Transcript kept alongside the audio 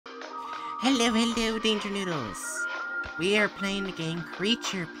Hello, hello, Danger Noodles. We are playing the game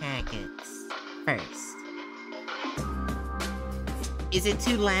Creature Packets. First. Is it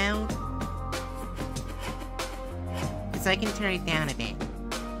too loud? Because I can turn it down a bit.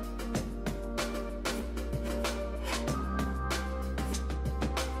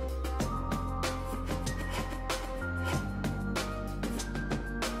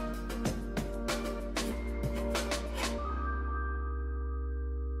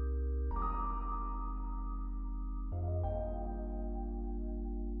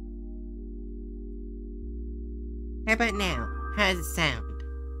 How about now? How does it sound?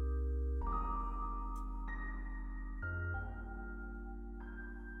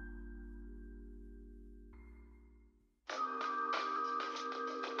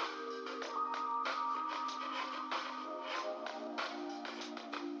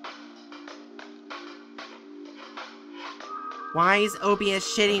 Why is OBS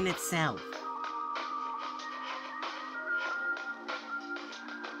shitting itself?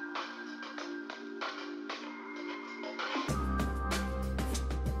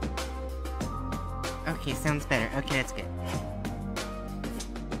 Okay, sounds better. Okay, that's good.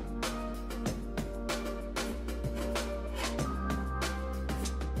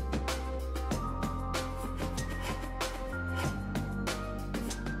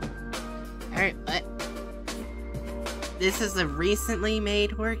 Alright, what? This is a recently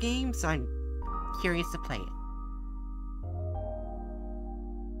made horror game, so I'm curious to play it.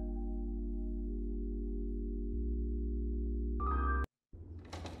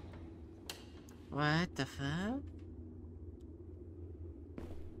 What the fuck?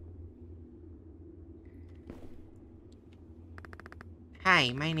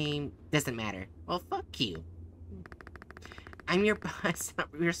 Hi, my name doesn't matter. Well, fuck you. I'm your boss,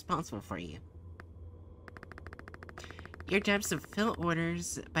 not responsible for you. Your job's to fulfill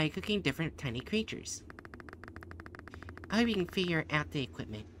orders by cooking different tiny creatures. I hope you can figure out the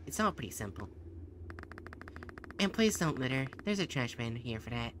equipment. It's all pretty simple. And please don't litter. There's a trash man here for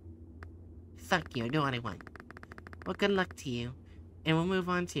that. Fuck you, I do what I want. Well, good luck to you, and we'll move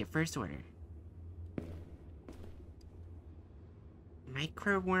on to your first order.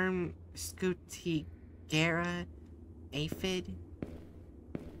 Microworm Scutigera aphid?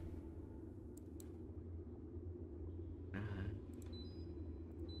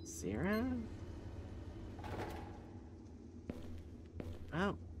 Zero?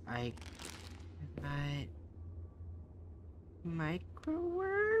 Oh, but...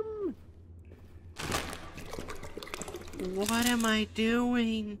 Microworm? What am I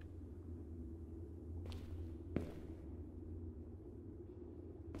doing?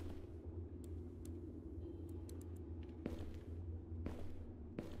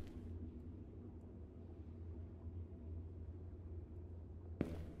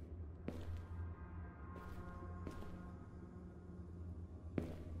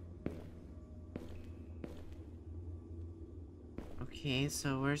 Okay,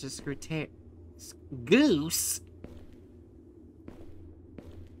 so where's the goose?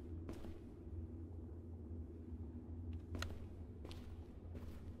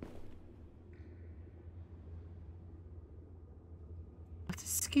 What's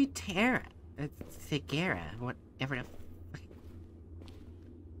a Scutera? Thigera, whatever the fuck.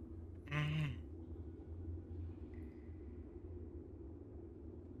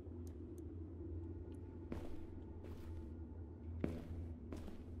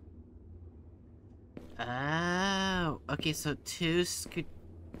 Oh, okay, so two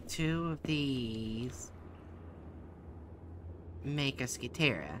of these make a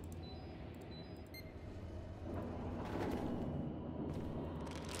Scutera.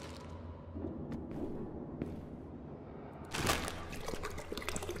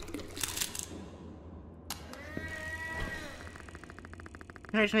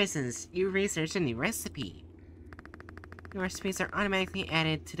 Congratulations, you researched a new recipe. Your recipes are automatically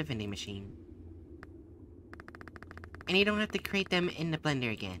added to the vending machine. And you don't have to create them in the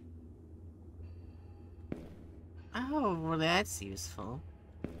blender again. Oh, well that's useful.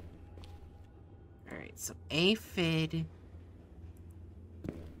 Alright, so aphid.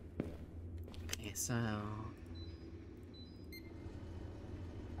 Okay, so...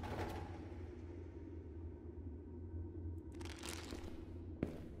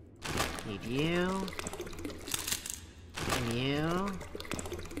 Need you. And you.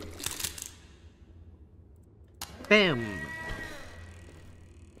 Boom!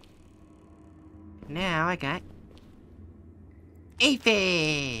 Now I got...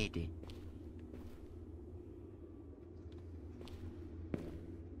 aphid!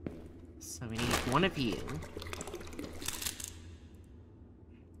 So we need one of you.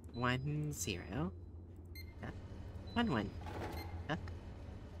 1, 0. 1, 1.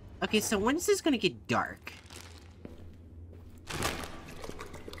 Okay, so when is this gonna get dark?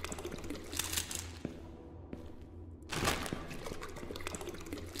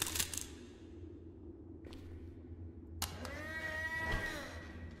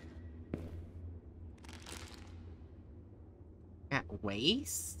 At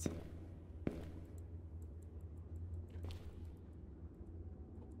waste?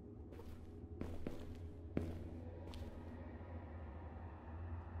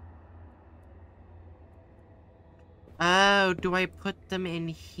 Oh, do I put them in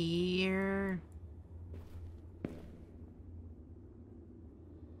here?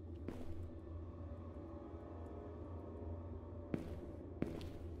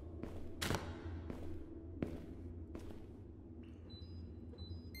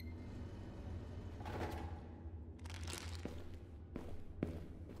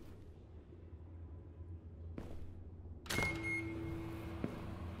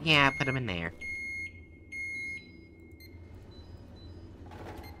 Yeah, put them in there.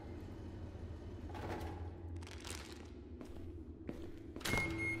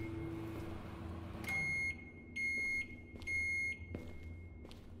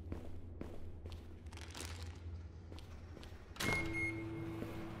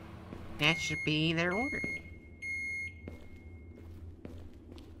 That should be their order.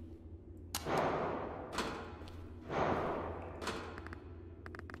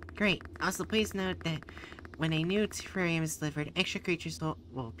 Great. Also, please note that when a new terrarium is delivered, extra creatures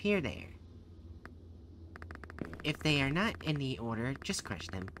will appear there. If they are not in the order, just crush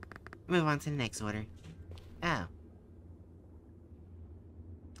them. Move on to the next order. Oh.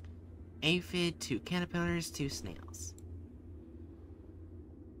 Aphid, 2 caterpillars, 2 snails.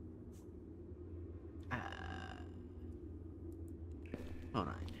 Hold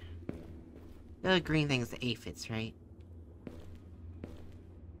on. The green thing's the aphids, right?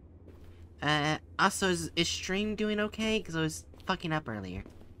 Also, is stream doing okay? Because I was fucking up earlier.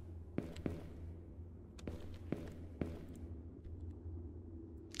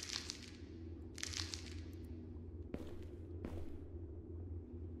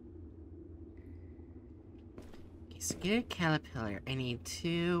 Okay, so get a caterpillar. I need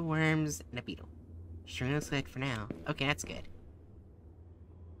 2 worms and a beetle. Stream looks good for now. Okay, that's good.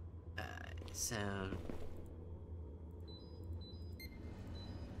 So...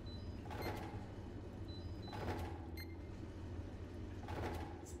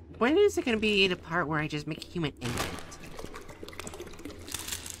 when is it gonna be the part where I just make a human infant?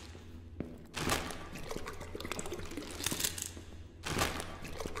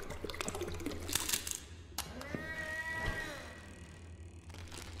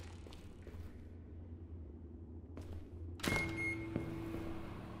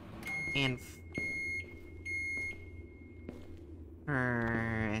 And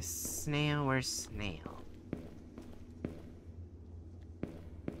for a snail, where's snail?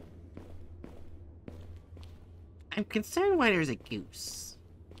 I'm concerned why there's a goose.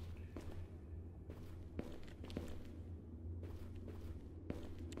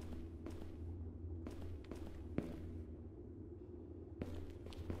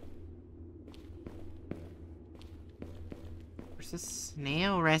 Where's the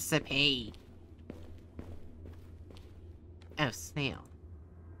snail recipe? Oh, snail.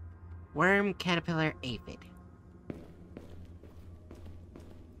 Worm, caterpillar, aphid.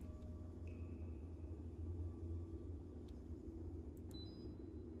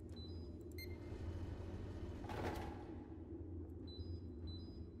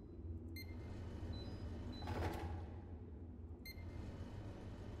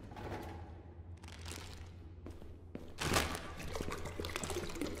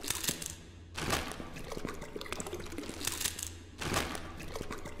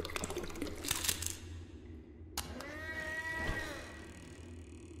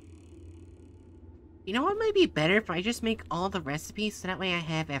 You know what might be better if I just make all the recipes so that way I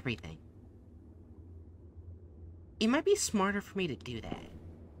have everything. It might be smarter for me to do that.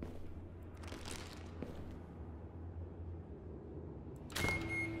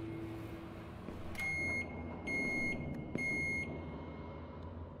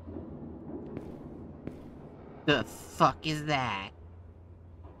 The fuck is that?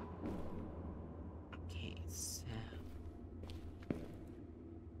 Okay, so...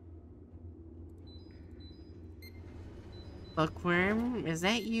 Bookworm, is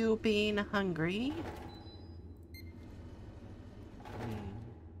that you being hungry?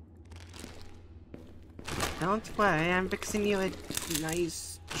 Don't worry, I'm fixing you a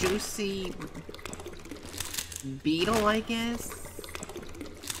nice, juicy beetle, I guess?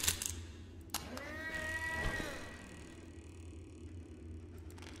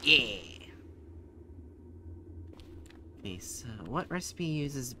 Yeah. Okay, so what recipe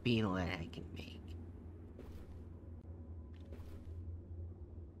uses beetle that I can make?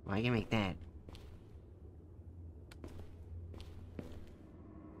 Well, I can make that.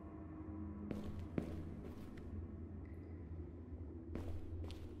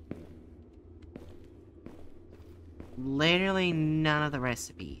 Literally none of the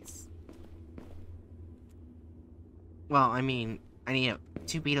recipes. Well, I mean, I need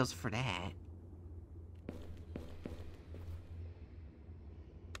 2 beetles for that.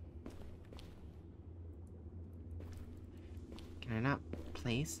 Can I not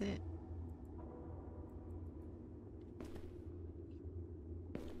place it?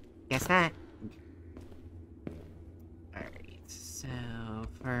 Guess not. Alright, so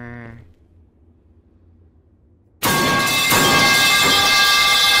for...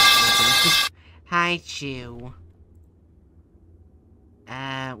 Hi, Chew.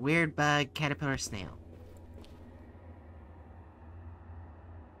 Weird bug, caterpillar, snail.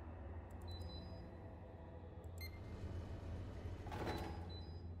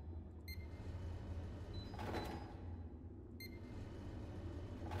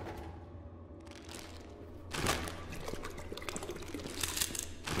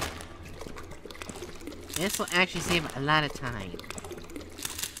 This will actually save a lot of time.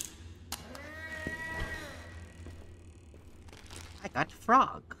 I got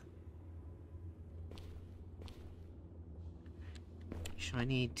frog. So I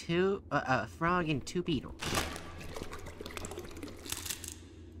need a frog and 2 beetles.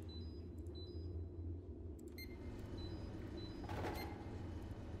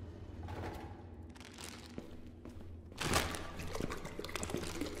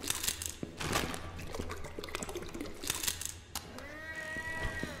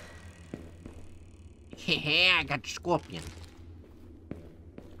 Hehe, I got scorpion.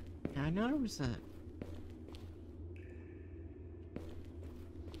 Now I know there was a...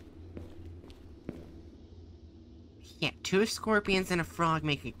 Yeah, 2 scorpions and a frog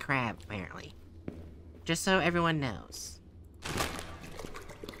make a crab, apparently. Just so everyone knows.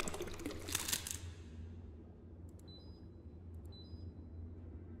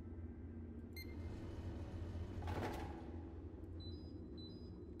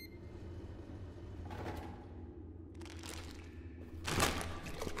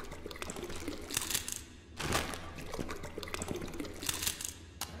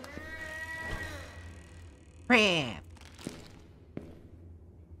 Crab!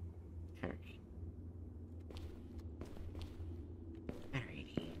 Alright.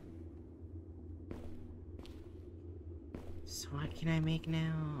 Alrighty. So what can I make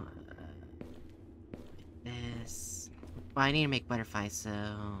now? This... Well, I need to make butterflies, so...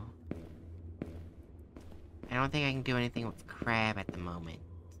 I don't think I can do anything with crab at the moment.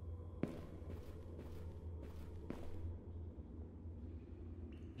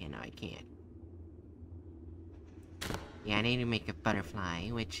 Yeah, no, I can't. Yeah, I need to make a butterfly,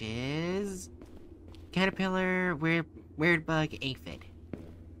 which is... Caterpillar, weird bug, aphid.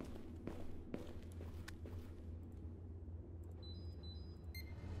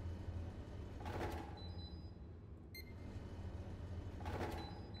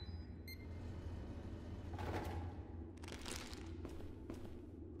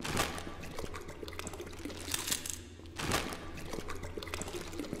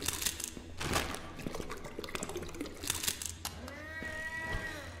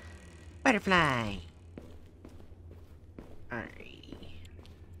 Butterfly! Alrighty.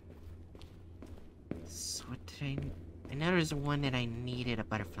 So what did I know there's one that I needed a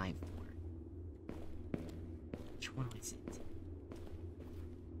butterfly for. Which one was it?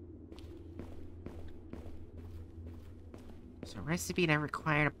 So recipe that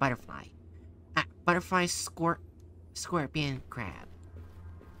required a butterfly. Butterfly scorpion crab.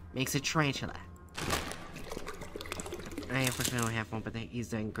 Makes a tarantula. I unfortunately don't have one, but he's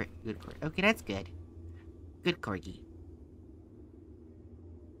doing good. Okay, that's good. Good corgi.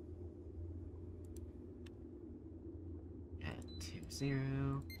 At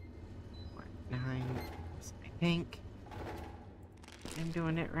 2019. I think I'm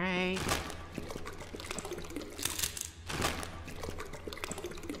doing it right.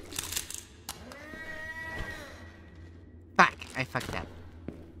 Fuck! I fucked up.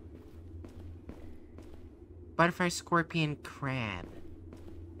 Butterfly, scorpion, crab.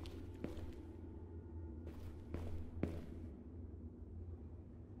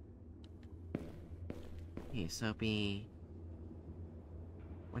 Okay, so it'll be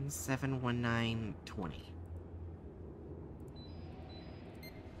 171920.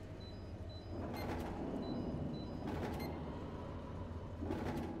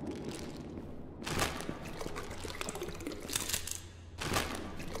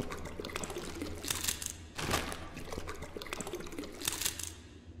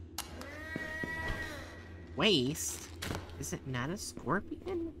 waist. Is it not a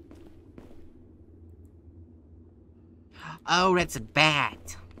scorpion? Oh, that's a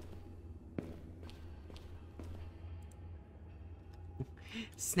bat.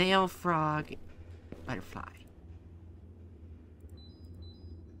 Snail, frog, butterfly.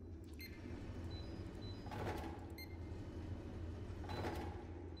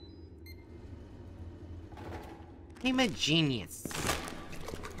 I'm a genius.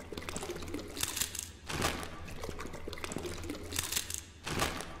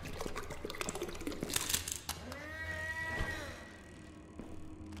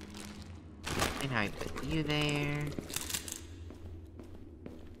 And I put you there.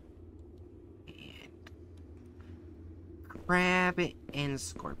 And crab and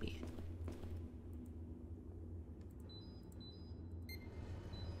scorpion.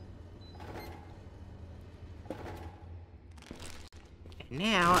 And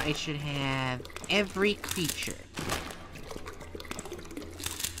now I should have every creature.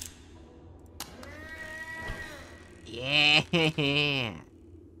 Yeah!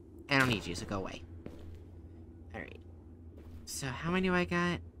 I don't need you, so go away. Alright. So how many do I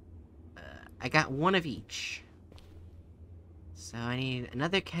got? I got one of each. So I need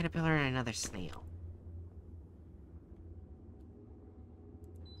another caterpillar and another snail.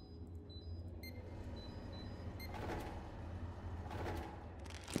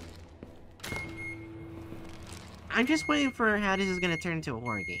 I'm just waiting for how this is gonna turn into a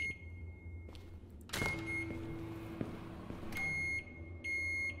horror game.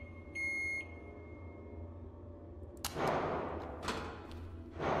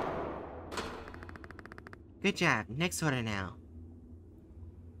 Good job. Next order now.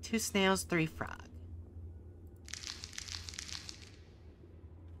 2 snails, 3 frog.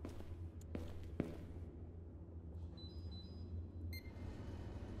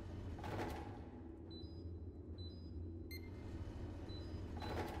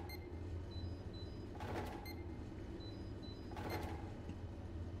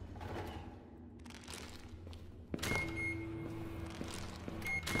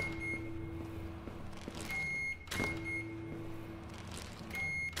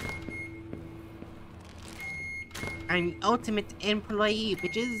 I'm the ultimate employee,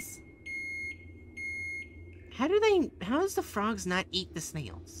 bitches! How does the frogs not eat the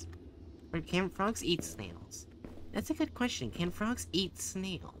snails? Or can frogs eat snails? That's a good question. Can frogs eat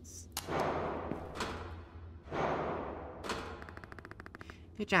snails?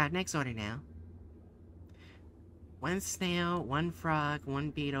 Good job. Next order now. 1 snail, 1 frog, 1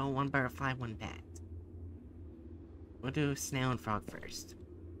 beetle, 1 butterfly, 1 bat. We'll do snail and frog first.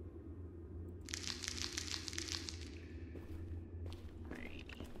 Alrighty.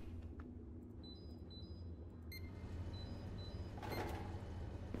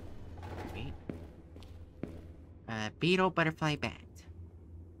 Wait. Beetle, butterfly, bat.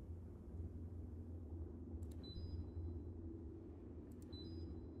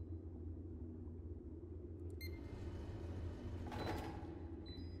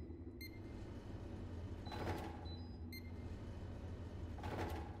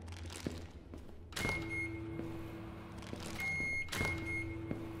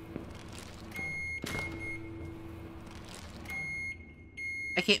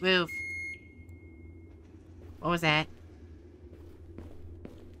 I can't move. What was that?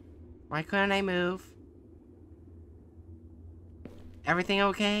 Why couldn't I move? Everything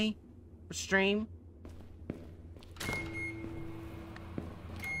okay? Stream?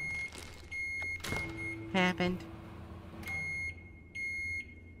 Happened?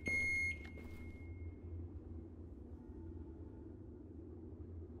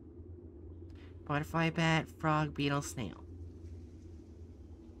 Butterfly, bat, frog, beetle, snail.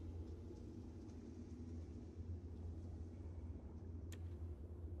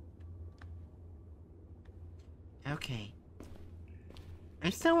 Okay.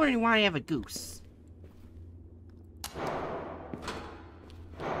 I'm still wondering why I have a goose.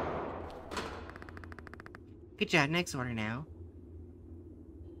 Good job, next order now.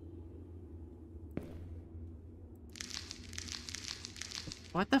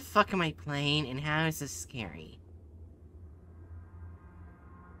 What the fuck am I playing, and how is this scary?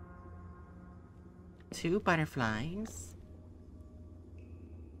 2 butterflies.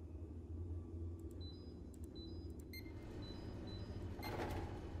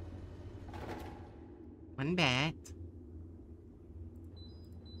 1 bat.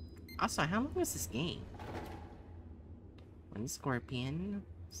 Also, how long was this game? 1 scorpion.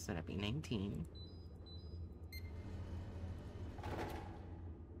 So that'd be 19.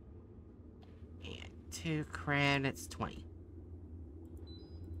 And 2 crab, that's 20.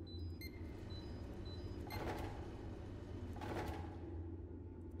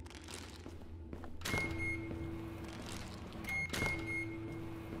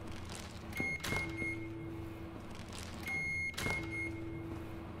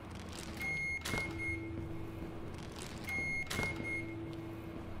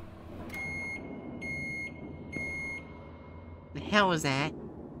 hell was that?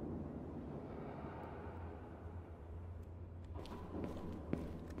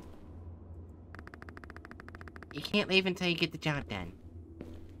 You can't leave until you get the job done.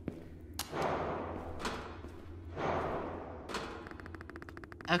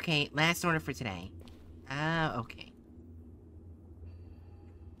 Okay, last order for today. Okay.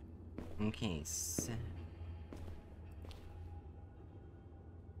 Okay, so...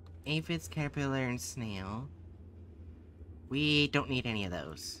 aphids, caterpillar, and snail. We don't need any of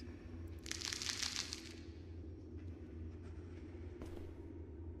those.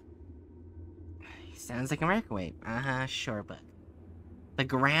 Sounds like a microwave. Sure, but... the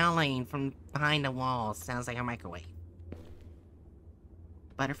growling from behind the wall sounds like a microwave.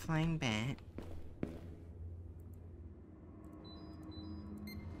 Butterfly and bat.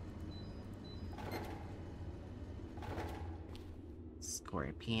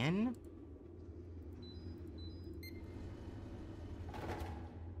 Scorpion.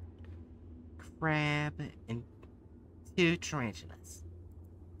 Crab and 2 tarantulas.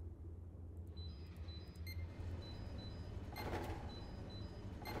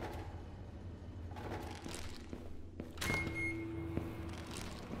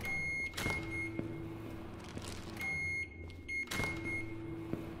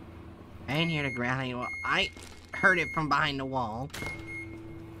 I didn't hear the growling. Well, I heard it from behind the wall.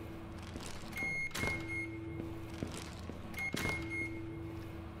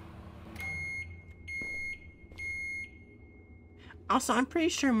 Also, I'm pretty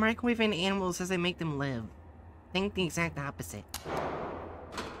sure microwaving animals doesn't make them live. Think the exact opposite.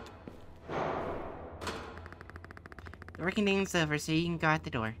 The working day's over, so you can go out the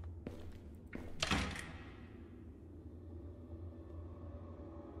door.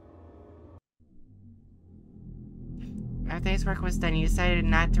 After his work was done, he decided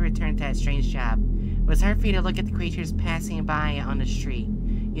not to return to that strange job. It was hard for you to look at the creatures passing by on the street.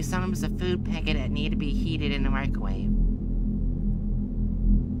 You saw them as a food packet that needed to be heated in the microwave.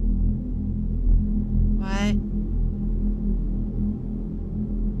 What?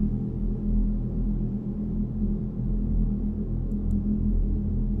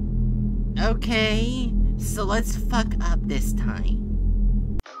 Okay, so let's fuck up this time.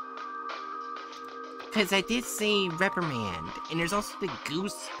 Because I did say reprimand, and there's also the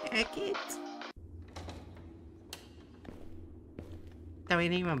goose packet that we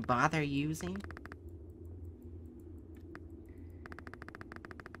didn't even bother using.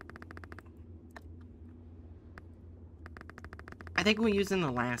 I think we're using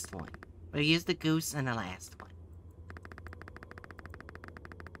the last one. We used the goose in the last one.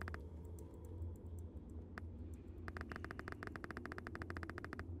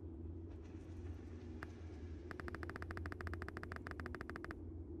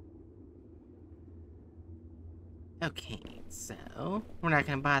 Okay, so we're not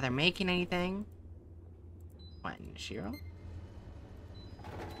gonna bother making anything. 1, 0.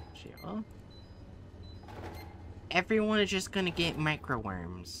 0. Everyone is just gonna get micro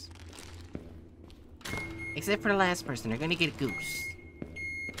worms. Except for the last person, they're gonna get a goose.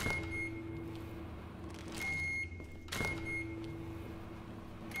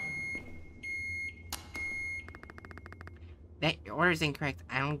 That order is incorrect.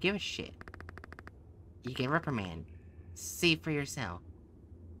 I don't give a shit. You get reprimand. See for yourself.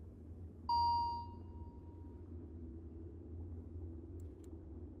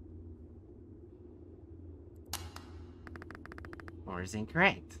 Order is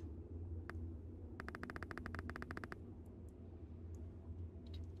incorrect.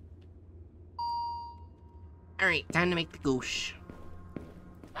 Alright, time to make the goose.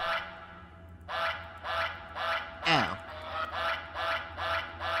 Oh.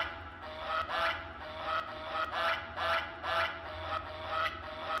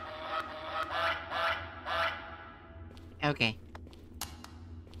 Okay.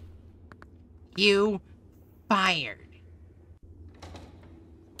 You fired.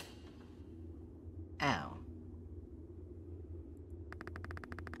 Oh.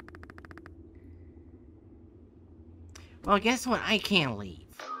 Well, guess what? I can't leave.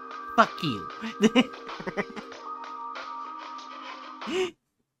 Fuck you.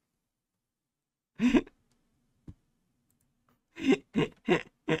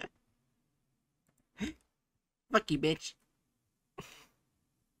 Fuck you, bitch.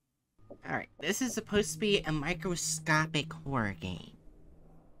 Alright, this is supposed to be a microscopic horror game.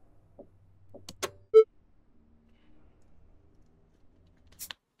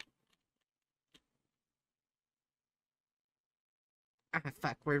 Ah,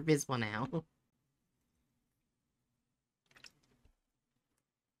 fuck, we're visible now.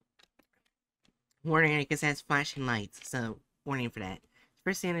 Warning, because it has flashing lights, so warning for that.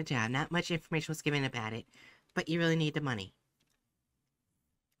 First day on the job, not much information was given about it, but you really need the money.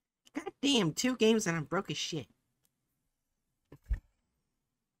 God damn, 2 games and I'm broke as shit.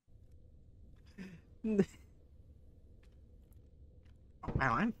 Wow,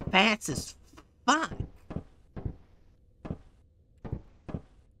 I'm fast as fuck.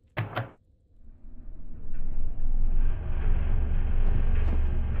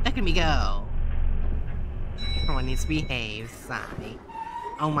 Look at me go. Everyone needs to behave, sigh.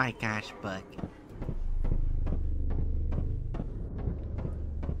 Oh my gosh, Book.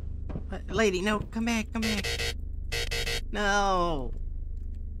 Lady, no, come back, come back. No.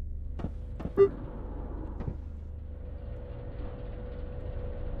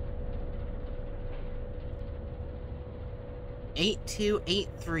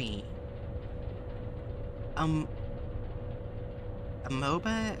 $8283.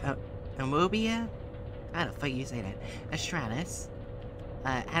 Amobia? How the fuck you say that? Astralis.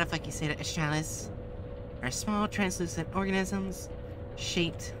 How the fuck you say that? Astralis are small translucent organisms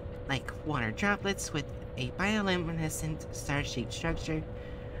shaped like water droplets with a bioluminescent star-shaped structure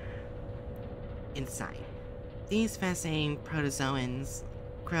inside. These fascinating protozoans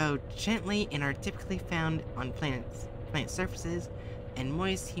grow gently and are typically found on plant surfaces and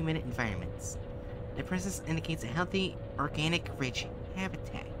moist, humid environments. The process indicates a healthy, organic, rich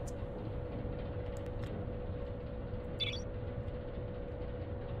habitat.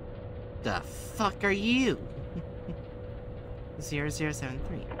 The fuck are you?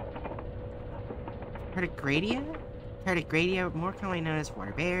 0073. Tardigradia? Tardigradia, more commonly known as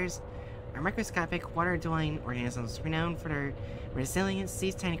water bears, are microscopic, water-dwelling organisms renowned for their resilience.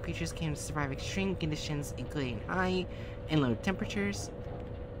 These tiny creatures can survive extreme conditions, including high and low temperatures,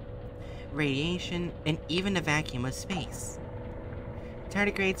 radiation, and even the vacuum of space.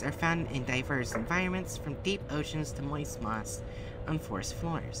 Tardigrades are found in diverse environments, from deep oceans to moist moss on forest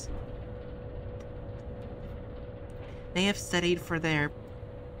floors. They are studied for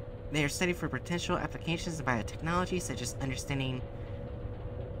potential applications in biotechnology, such as understanding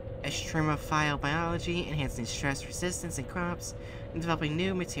extremophile biology, enhancing stress resistance in crops, and developing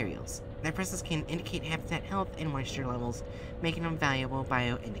new materials. Their presence can indicate habitat health and moisture levels, making them valuable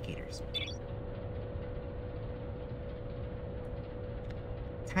bioindicators.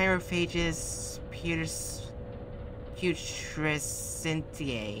 Tyrophagus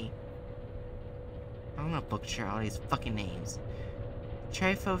putrescentiae. I'm gonna butcher all these fucking names.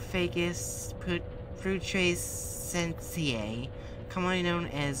 Trypophagus putrescentiae, commonly known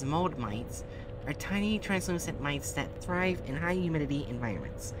as mold mites, are tiny translucent mites that thrive in high humidity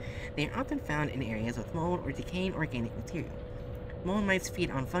environments. They are often found in areas with mold or decaying organic material. Mold mites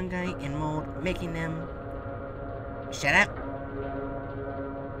feed on fungi and mold, making them... Shut up!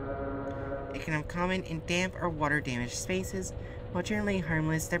 It can be common in damp or water-damaged spaces. While generally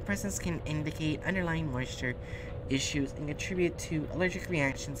harmless, their presence can indicate underlying moisture issues and contribute to allergic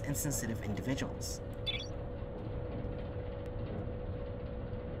reactions in sensitive individuals.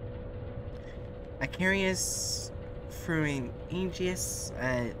 Acarius fruingius,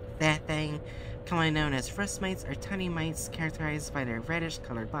 that thing, commonly known as rust mites, are tiny mites characterized by their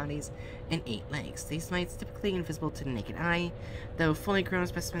reddish-colored bodies and 8 legs. These mites, typically invisible to the naked eye, though fully grown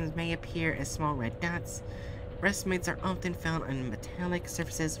specimens may appear as small red dots. Rust mites are often found on metallic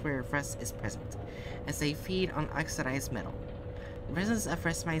surfaces where rust is present, as they feed on oxidized metal. The presence of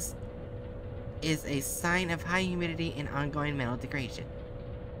rust mites is a sign of high humidity and ongoing metal degradation.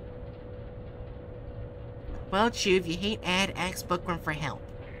 Well, Chew, if you hate ad, ask Bookworm for help.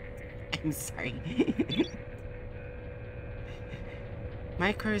 I'm sorry.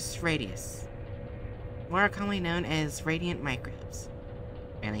 Micros radius, more commonly known as radiant microbes.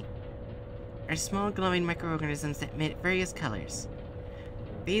 Really? Are small glowing microorganisms that emit various colors.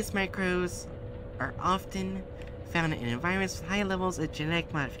 These microbes are often found in environments with high levels of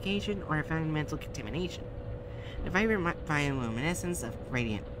genetic modification or environmental contamination. The vibrant bioluminescence of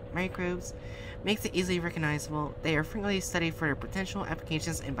radiant microbes makes it easily recognizable. They are frequently studied for their potential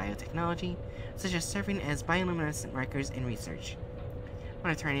applications in biotechnology, such as serving as bioluminescent markers in research,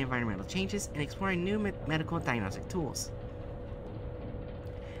 monitoring environmental changes, and exploring new medical diagnostic tools.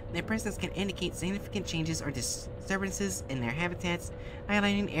 Their presence can indicate significant changes or disturbances in their habitats,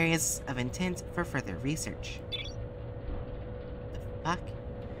 highlighting areas of intent for further research. The fuck?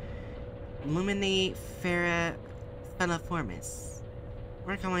 Luminifera feliformis,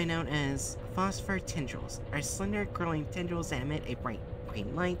 more commonly known as phosphor tendrils, are slender, growing tendrils that emit a bright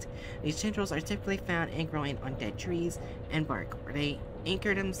green light. These tendrils are typically found and growing on dead trees and bark, where they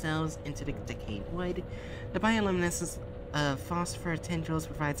anchor themselves into the decayed wood. The bioluminescence of phosphor tendrils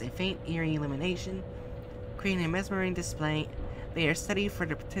provides a faint, eerie illumination, creating a mesmerizing display. They are studied for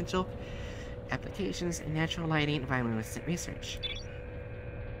their potential applications in natural lighting and environmental research.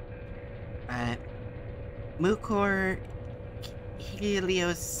 Mucor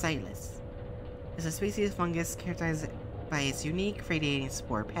Heliocylus is a species of fungus characterized by its unique radiating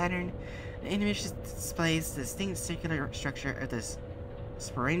spore pattern. The image displays the distinct circular structure of the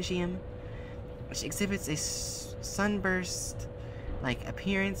sporangium, which exhibits a sunburst-like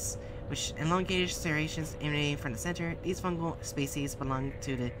appearance, with elongated serrations emanating from the center. These fungal species belong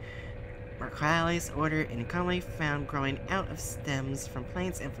to the Mercallis order and are commonly found growing out of stems from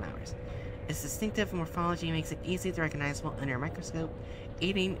plants and flowers. Its distinctive morphology makes it easily recognizable under a microscope,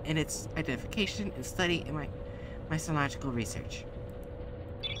 aiding in its identification and study in mycological research.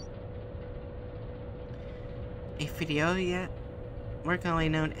 Aphidioidea, more commonly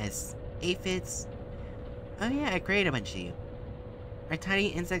known as aphids. Oh yeah, I created a bunch of you. Are tiny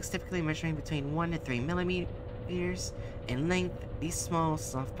insects typically measuring between 1 to 3 millimeters in length. These small,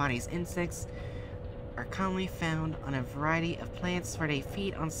 soft-bodied insects are commonly found on a variety of plants where they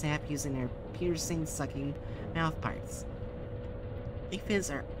feed on sap using their piercing, sucking mouth parts. Aphids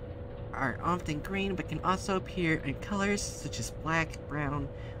are often green, but can also appear in colors such as black, brown,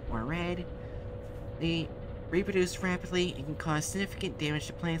 or red. They reproduce rapidly and can cause significant damage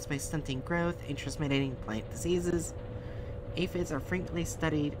to plants by stunting growth and transmitting plant diseases. Aphids are frequently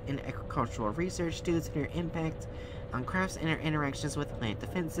studied in agricultural research due to their impact on crops and their interactions with plant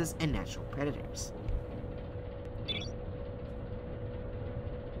defenses and natural predators.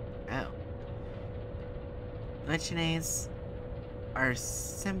 Oh. Lichens are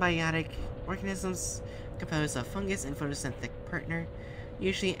symbiotic organisms composed of fungus and photosynthetic partner,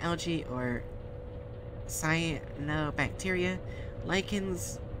 usually algae or cyanobacteria.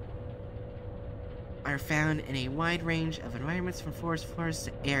 Lichens are found in a wide range of environments, from forest floors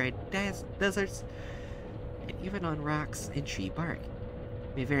to arid deserts, and even on rocks and tree bark.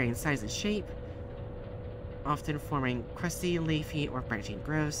 They vary in size and shape, often forming crusty, leafy, or branching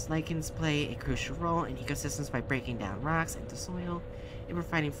growths. Lichens play a crucial role in ecosystems by breaking down rocks into soil and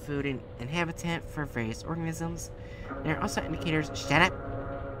providing food and habitat for various organisms. They are also indicators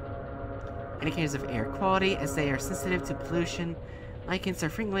of air quality, as they are sensitive to pollution. Lichens are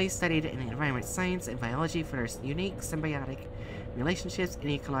frequently studied in environment science and biology for their unique symbiotic relationships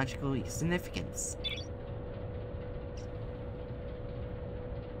and ecological significance.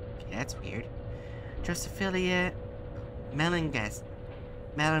 Okay, that's weird. Drosophila melanogaster,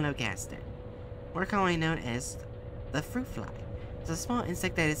 more commonly known as the fruit fly. It's a small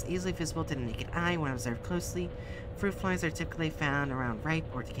insect that is easily visible to the naked eye when observed closely. Fruit flies are typically found around ripe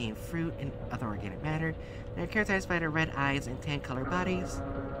or decaying fruit and other organic matter. They are characterized by their red eyes and tan-colored bodies.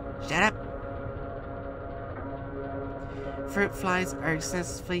 Shut up! Fruit flies are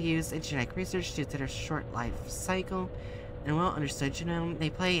extensively used in genetic research due to their short life cycle and well-understood genome. They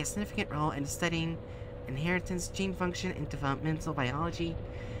play a significant role in studying inheritance, gene function, and developmental biology.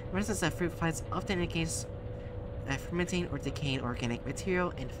 The presence of fruit flies often indicates fermenting or decaying organic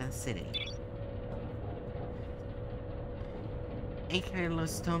material and acidity.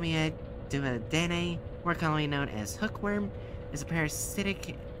 Ankylostomia duodenale, more commonly known as hookworm, is a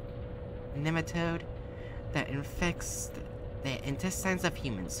parasitic nematode that infects the intestines of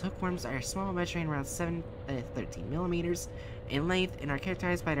humans. Hookworms are small, measuring around 7 to 13 millimeters in length, and are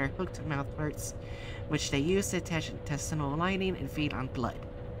characterized by their hooked mouthparts, which they use to attach intestinal lining and feed on blood.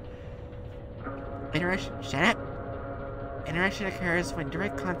 Interaction occurs when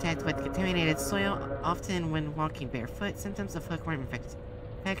direct contact with contaminated soil, often when walking barefoot. Symptoms of hookworm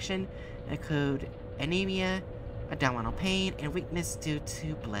infection include anemia, abdominal pain, and weakness due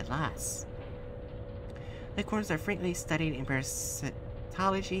to blood loss. Hookworms are frequently studied in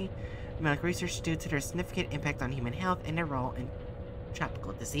parasitology and medical research due to their significant impact on human health and their role in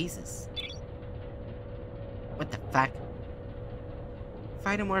tropical diseases. What the fuck?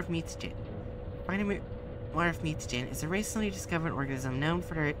 Phytomorph mutagen. Phytomorph mutagen is a recently discovered organism known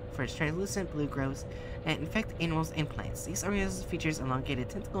for its translucent blue growths that infect animals and plants. These organisms feature elongated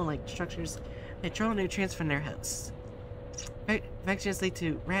tentacle-like structures that draw nutrients from their hosts. Infections lead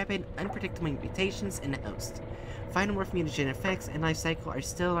to rapid, unpredictable mutations in the host. Phytomorph mutagen effects and life cycle are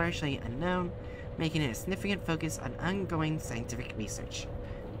still largely unknown, making it a significant focus on ongoing scientific research.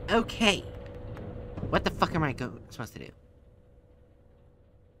 Okay. What the fuck am I supposed to do?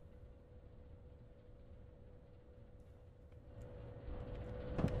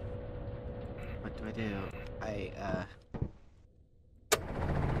 What do I do?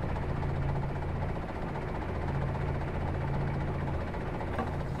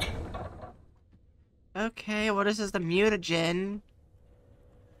 Okay, well, this is the mutagen.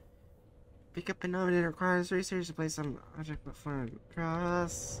 Pick up an oven. It requires research to place some object before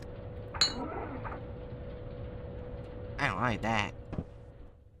cross. I don't like that.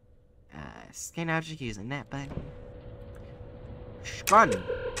 Scan object using that button. Run!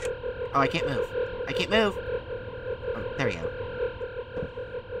 Oh, I can't move. I can't move! Oh, there we go.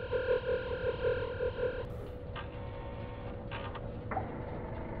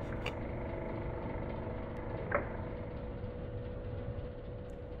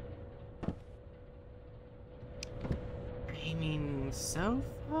 I mean, so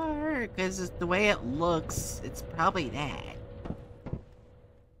far, because the way it looks, it's probably that.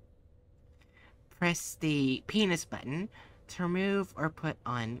 Press the penis button to remove or put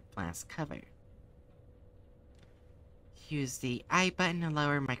on glass cover. Use the I button to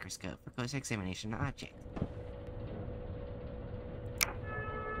lower microscope for closer examination of the object.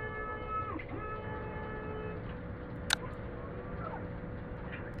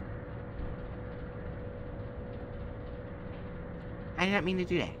 I did not mean to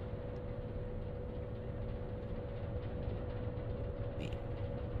do that. Wait.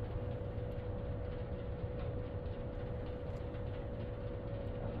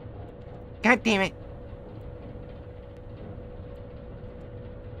 God damn it!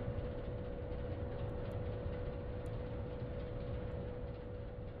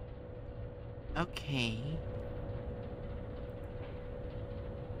 Okay.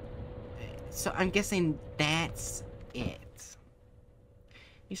 So I'm guessing that's it.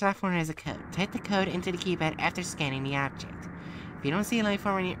 Your software has a code. Type the code into the keypad after scanning the object. If you don't see a life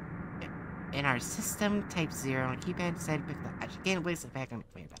form in our system, type 0 on the keypad, decide to pick the object again, place it back on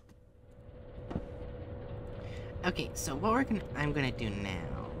the button. Okay, so what I'm gonna do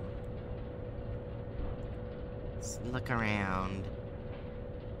now. Let's look around.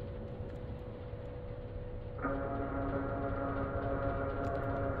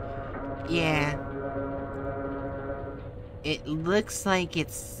 Yeah. It looks like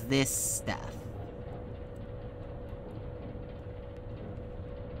it's this stuff.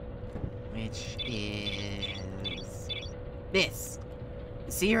 Which is this.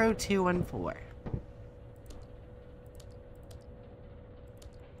 0214.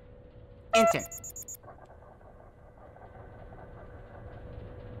 Enter.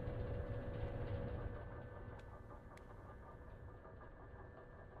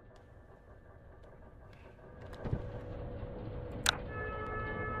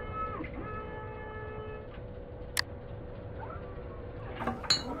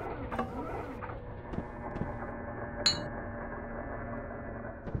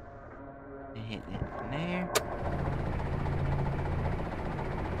 Hit that from there.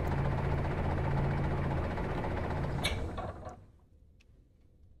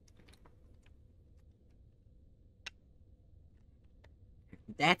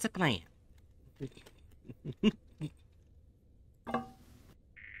 That's a plan.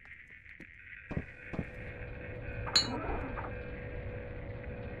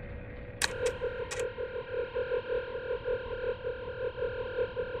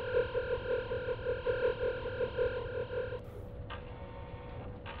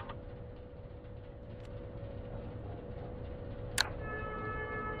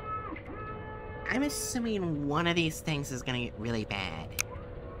 I'm assuming one of these things is gonna get really bad.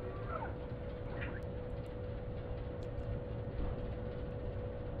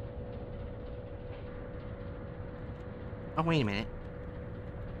 Oh, wait a minute.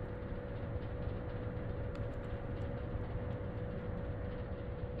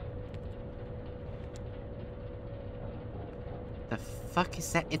 The fuck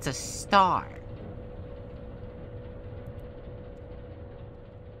is that? It's a star.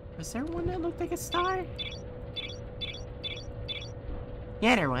 Was there one that looked like a star?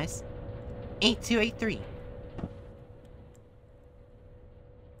 Yeah, there was. 8283.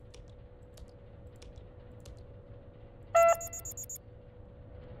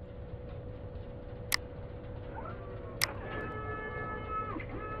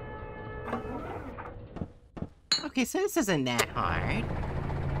 Okay, so this isn't that hard.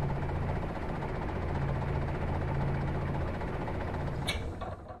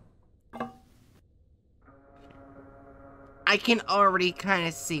 I can already kind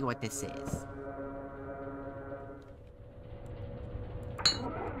of see what this is.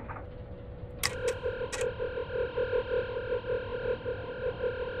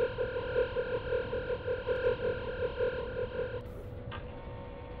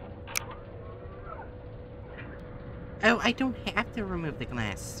 Oh, I don't have to remove the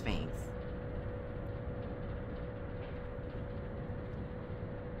glass sphinx.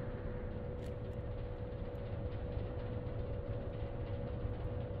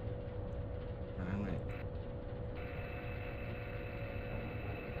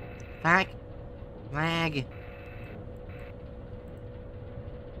 Fuck. Lag.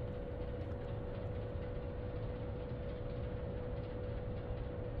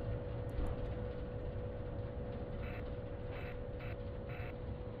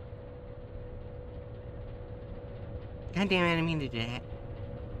 God damn it, I didn't mean to do that.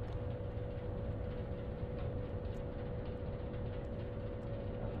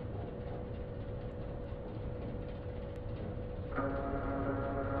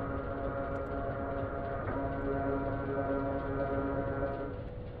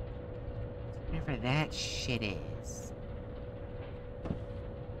 Whatever that shit is.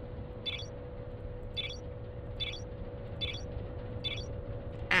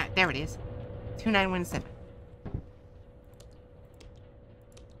 Ah, there it is. 2917.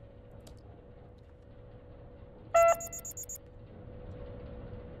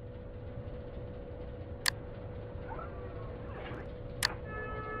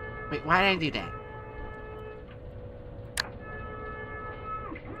 Wait, why did I do that?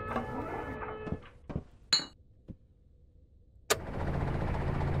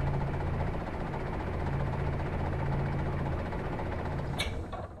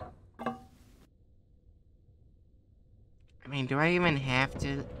 I mean, do I even have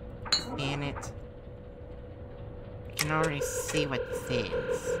to scan it? I can already see what this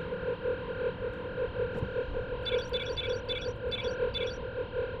is.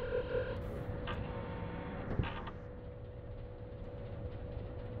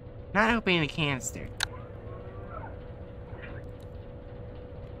 Not opening a canister.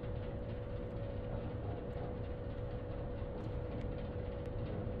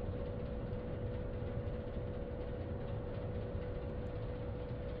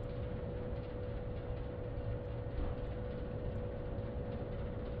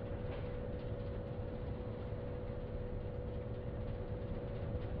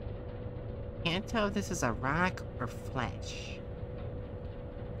 Can't tell if this is a rock or flesh.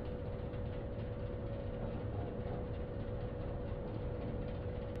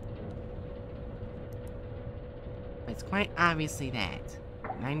 But it's quite obviously that.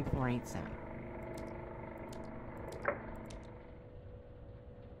 9487.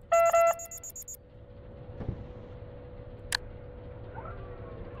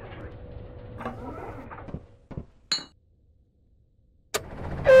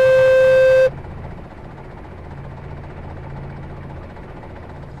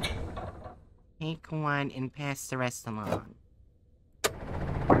 Take one and pass the rest along.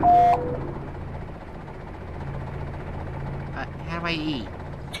 How do I eat?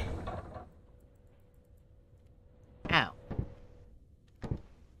 Oh.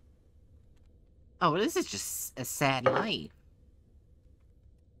 Oh, this is just a sad life.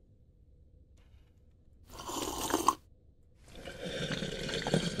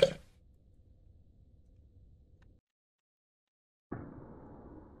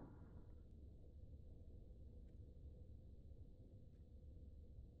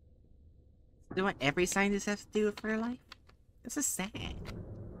 Do what every scientist has to do for their life? This is sad.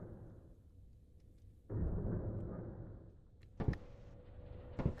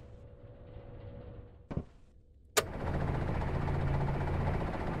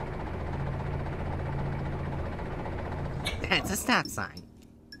 That's a stop sign.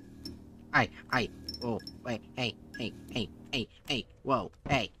 Oh, wait, hey, whoa,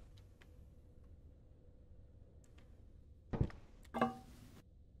 hey.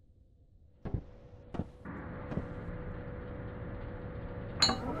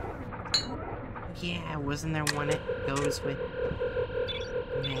 Yeah, wasn't there one that goes with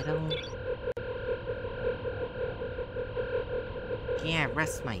metal? Yeah,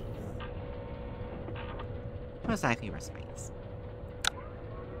 rust mites. Most likely rust mites.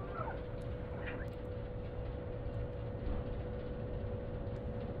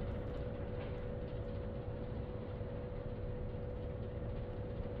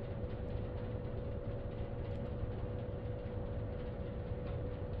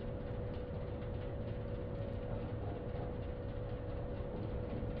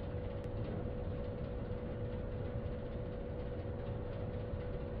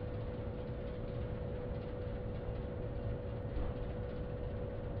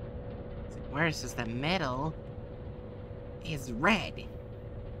 Worse is the metal is red.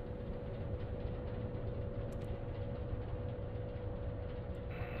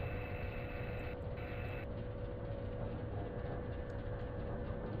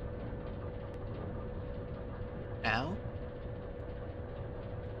 Oh?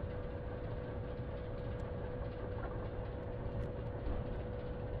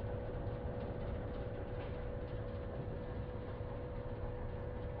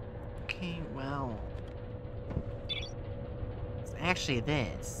 well... It's actually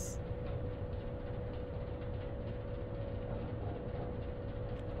this.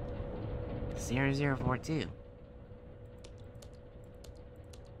 .0042.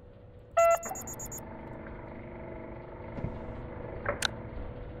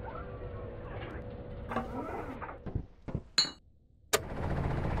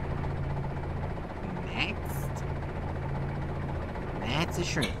 Next. That's a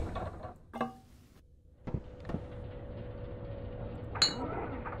shrimp.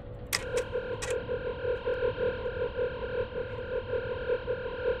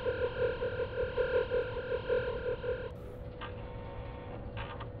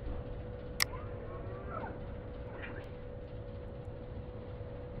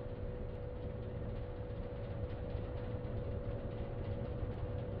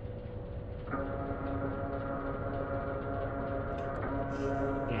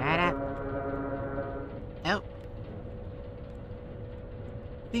 Oh.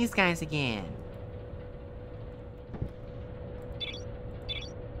 These guys again.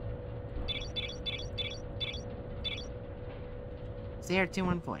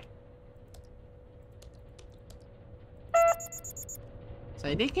 .0214. So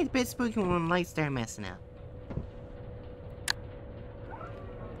I did get a bit spooky when lights started messing up.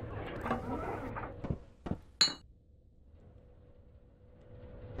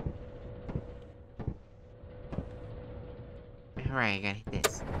 Alright, I gotta hit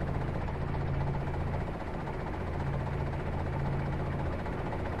this.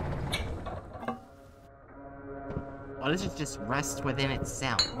 Well, this is just rust within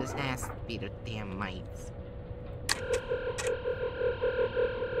itself. This has to be the damn mites.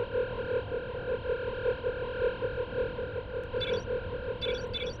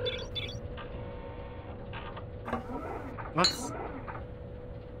 Whoops.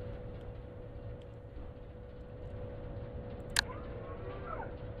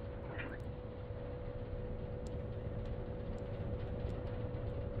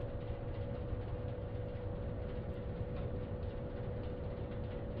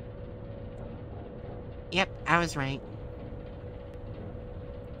 Yep, I was right.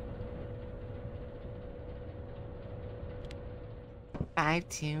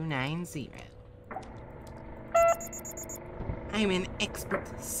 .5290. I'm an expert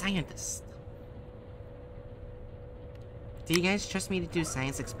scientist. Do you guys trust me to do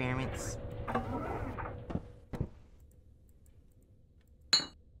science experiments?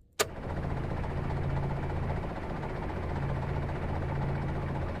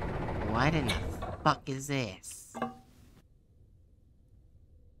 What in the fuck is this?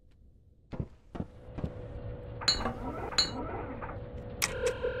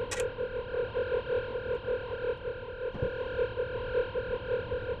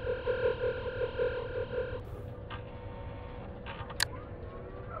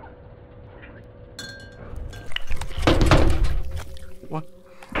 What?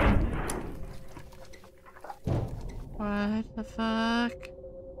 What the fuck?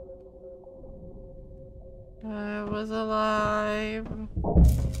 I was alive.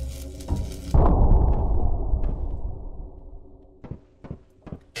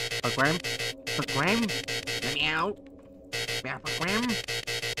 Bookworm? Bookworm? Let me out. Bookworm?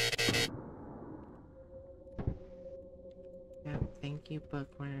 Yeah, thank you,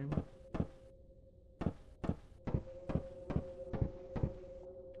 Bookworm.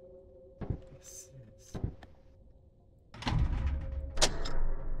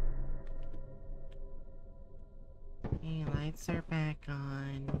 Okay, lights are back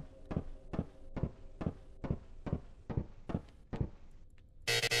on.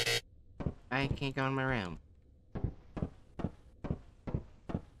 I can't go in my room.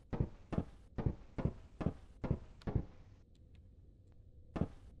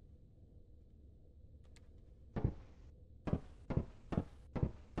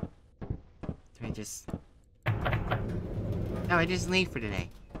 Do I just... Oh, I just leave for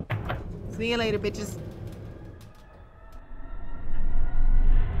today. See you later, bitches.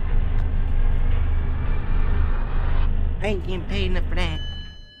 I ain't getting paid enough for that.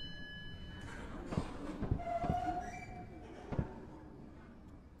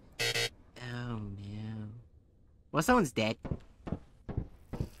 Oh no. Well, someone's dead.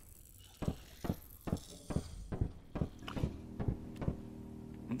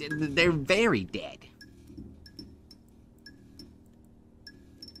 They're very dead.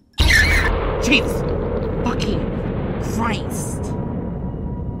 Jesus fucking Christ!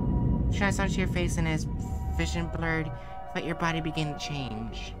 Shines onto your face and as vision blurred, let your body begin to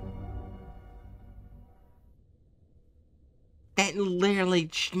change. That literally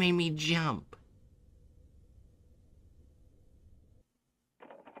made me jump.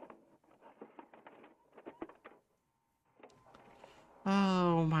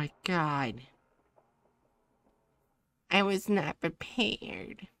 Oh my god. I was not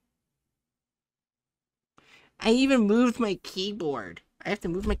prepared. I even moved my keyboard. I have to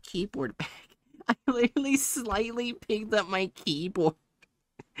move my keyboard back. I literally slightly picked up my keyboard.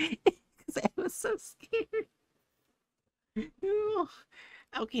 Because I was so scared.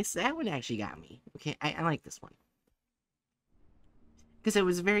 Okay, so that one actually got me. Okay, I like this one. Because it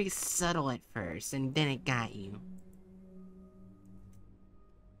was very subtle at first, and then it got you.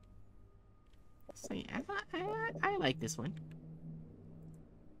 So yeah, I like this one.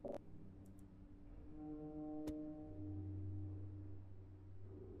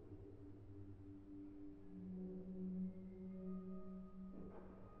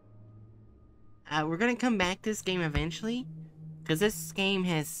 We're gonna come back to this game eventually, because this game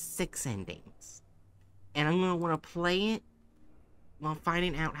has 6 endings. And I'm gonna want to play it while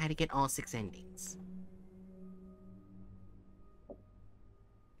finding out how to get all 6 endings.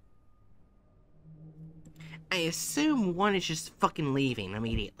 I assume one is just fucking leaving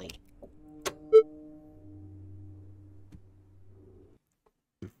immediately.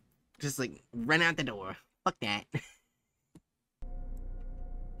 Just like, run out the door. Fuck that.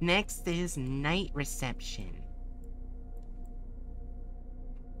 Next is Night Reception.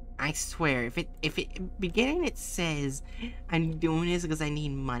 I swear, if it beginning it says I'm doing this because I need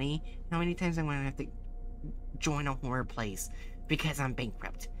money, how many times I'm gonna have to join a horror place because I'm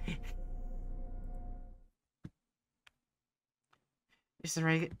bankrupt? Just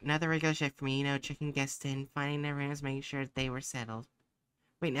another regular shift for me, you know, checking guests in, finding their rooms, making sure they were settled.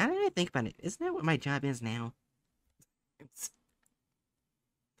 Wait, now that I think about it, isn't that what my job is now? It's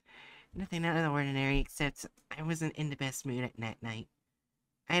nothing out of the ordinary, except I wasn't in the best mood at that night.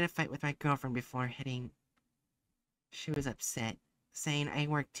 I had a fight with my girlfriend before heading. She was upset, saying I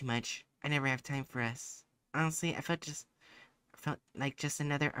work too much. I never have time for us. Honestly, I felt like just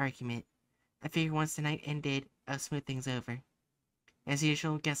another argument. I figured once the night ended, I'll smooth things over. As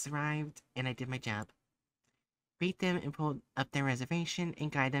usual, guests arrived, and I did my job. Greet them and pulled up their reservation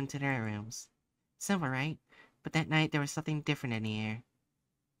and guide them to their rooms. Simple, right? But that night there was something different in the air.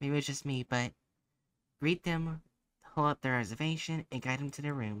 Maybe it was just me, but greet them, pull up their reservation, and guide them to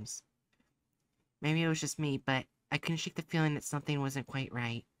their rooms. Maybe it was just me, but I couldn't shake the feeling that something wasn't quite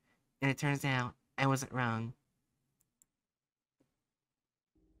right. And it turns out, I wasn't wrong.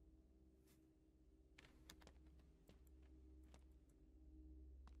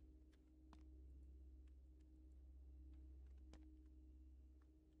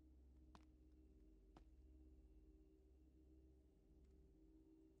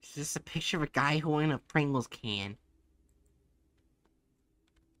 It's just a picture of a guy holding a Pringles can.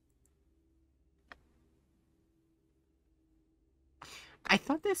 I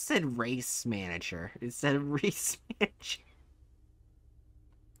thought this said race manager. It said race manager.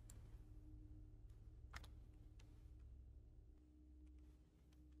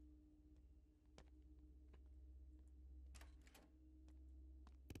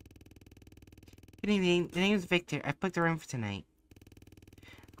 Good evening. The name is Victor. I booked a room for tonight.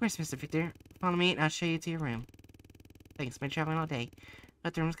 Of course, Mr. Victor. Follow me and I'll show you to your room. Thanks. Been traveling all day.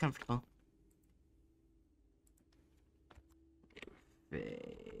 But the room's comfortable.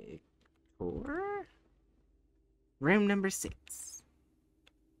 Victor? Room number 6.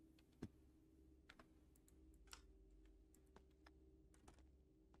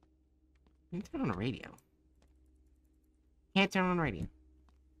 You can turn on the radio. Can't turn on the radio.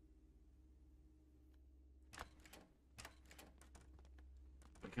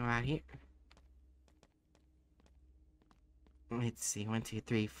 Go out here. Let's see. 1, 2,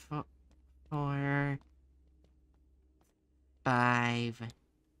 3, 4, 5.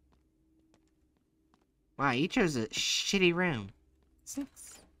 Wow, you chose a shitty room.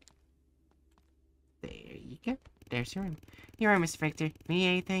 6. There you go. There's your room. Here are Mr. Victor. If you need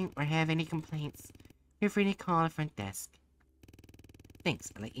anything or have any complaints, feel free to call the front desk.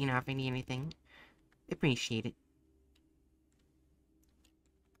 Thanks. I'll let you know if I need anything. Appreciate it.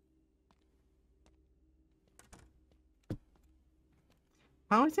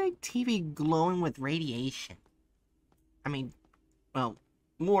 Why was that TV glowing with radiation? I mean, well,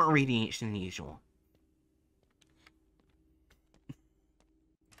 more radiation than usual.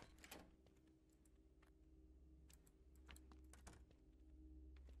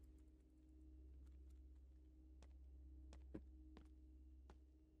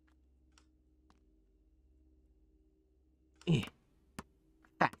 Yeah.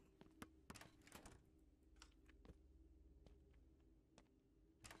 Back.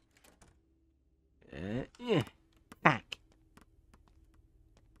 Yeah. Back.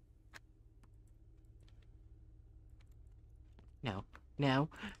 No. No.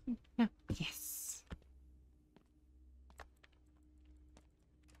 No. Yes.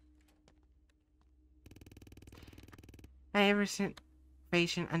 I have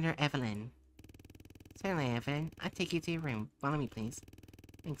reservation under Evelyn. Certainly, Evelyn. I'll take you to your room. Follow me, please.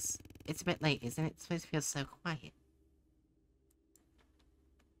 Thanks. It's a bit late, isn't it? This place feels so quiet.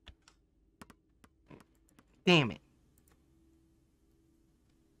 Damn it.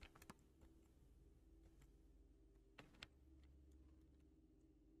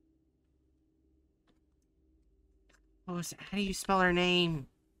 Oh, how do you spell her name?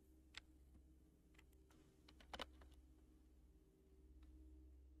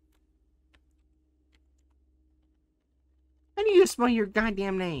 How do you spell your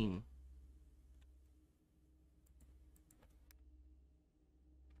goddamn name?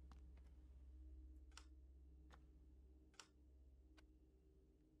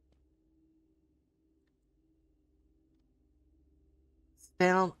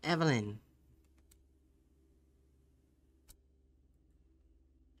 Spell Evelyn.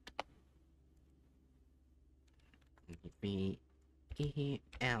 B-E-L-Y-N.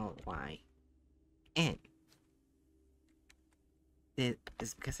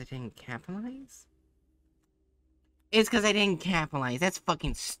 Is because I didn't capitalize? It's because I didn't capitalize. That's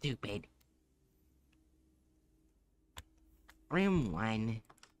fucking stupid. Room 1.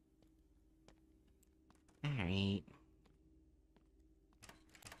 Alright.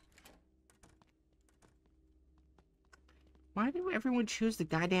 Why do everyone choose the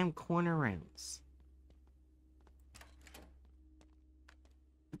goddamn corner rooms?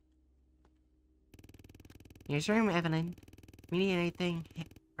 Here's your room, Evelyn. If you need anything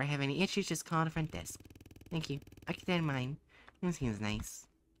or have any issues, just call the front desk. Thank you. I'll keep that in mind. This seems nice.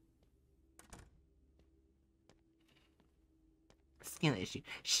 Skill issue.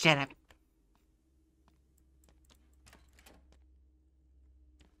 Shut up.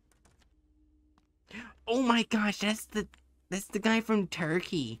 Oh my gosh, that's the guy from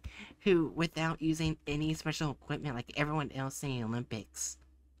Turkey who, without using any special equipment like everyone else in the Olympics,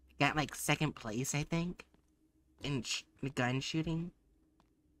 got like second place, I think, in the gun shooting.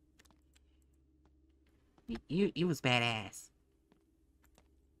 You was badass.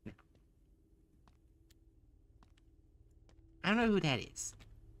 I don't know who that is.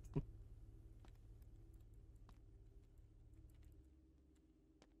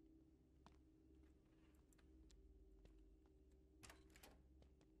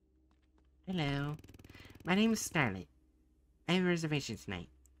 Hello. My name is Scarlet. I have a reservation tonight.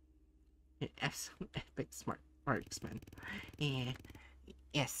 Epic smart marksman. Yeah.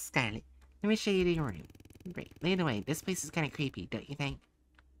 Yes, Scarlet. Let me show you to your room. Great. Lead the way. This place is kind of creepy, don't you think?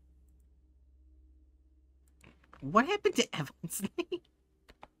 What happened to Evelyn's name?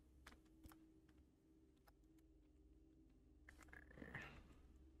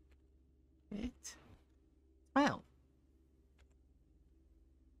 It. Well.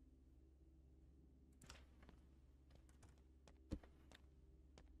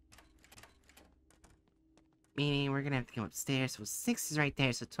 Meaning we're gonna have to go upstairs. So 6 is right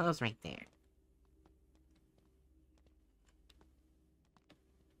there, so 12 is right there.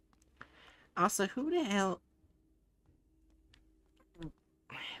 Also, who the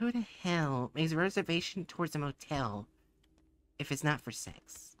hell makes a reservation towards a motel if it's not for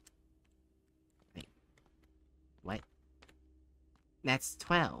sex? Wait, what? That's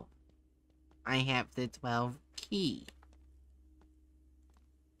 12. I have the 12 key.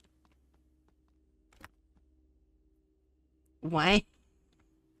 What?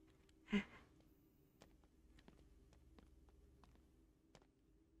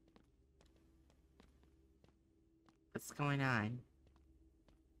 What's going on?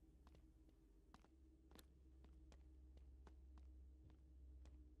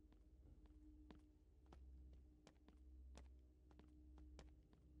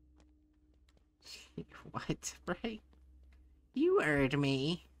 What? Right? You heard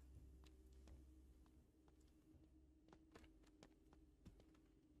me.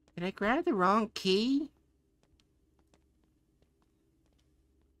 Did I grab the wrong key?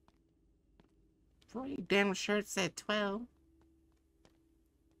 Pretty damn sure it said 12.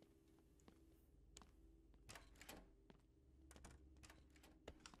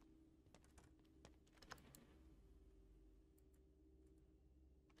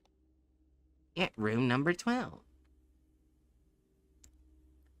 Yeah, room number 12.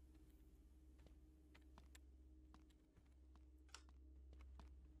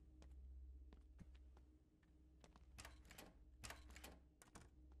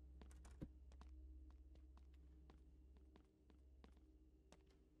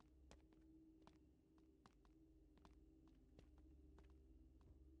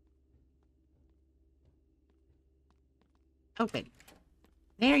 Open.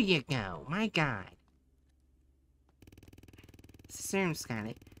 There you go. My God. Soon,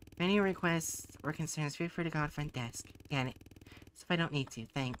 Scarlet. If any requests or concerns, feel free to go to front desk. Got it. So if I don't need to,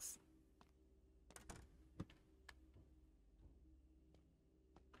 thanks.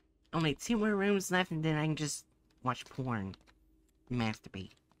 Only 2 more rooms left, and then I can just watch porn.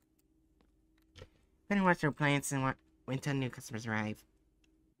 Masturbate. Gonna watch their plants and wait until new customers arrive.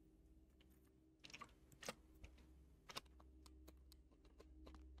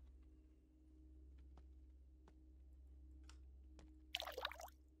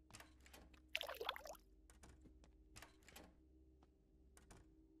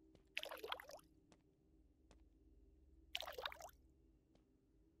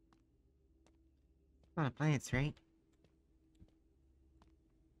 A lot of plants, right?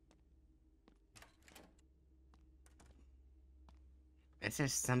 Is there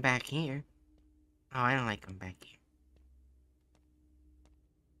some back here? Oh, I don't like them back here.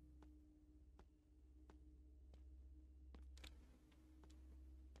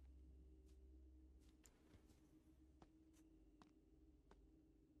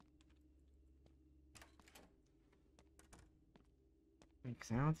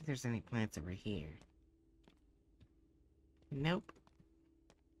 Because I don't think there's any plants over here. Nope.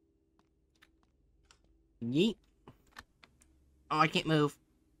 Yeet. Oh, I can't move.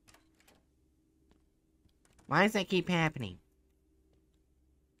 Why does that keep happening?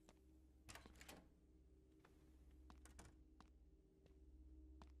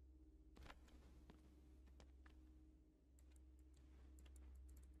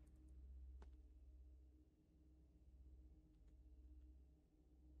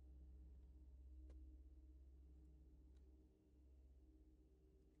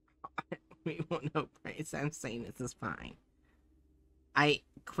 We won't know price. I'm saying this is fine. I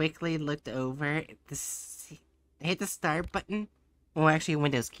quickly looked over hit the start button. Well, actually,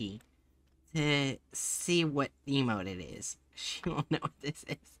 Windows key. To see what emote it is. She won't know what this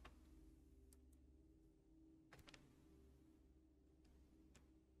is.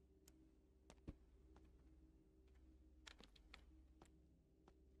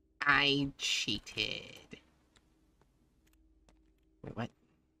 I cheated. Wait, what?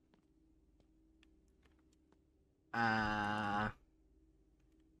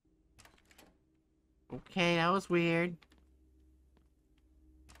 Okay, that was weird.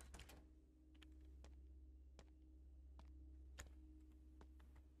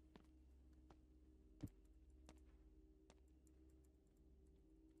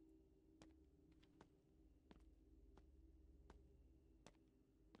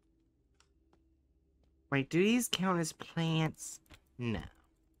 Wait, do these count as plants? No.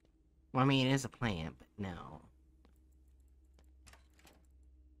 Well, I mean, it is a plant, but no.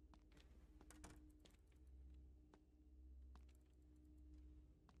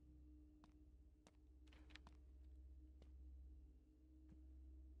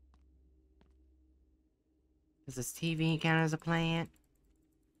 Does this TV count as a plant?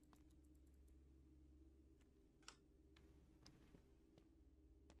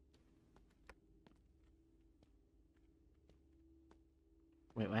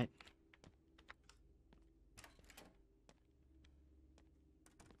 Wait, what?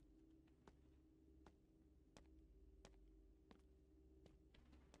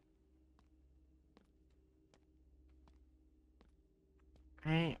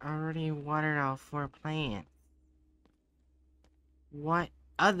 I already watered all 4 plants. What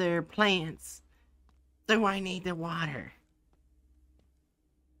other plants do I need to water?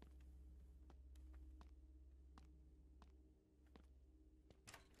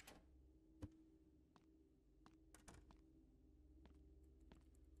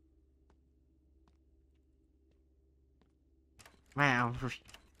 Wow.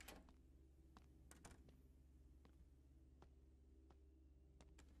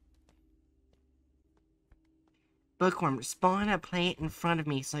 Bookworm, spawn a plant in front of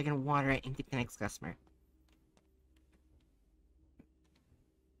me so I can water it and get the next customer.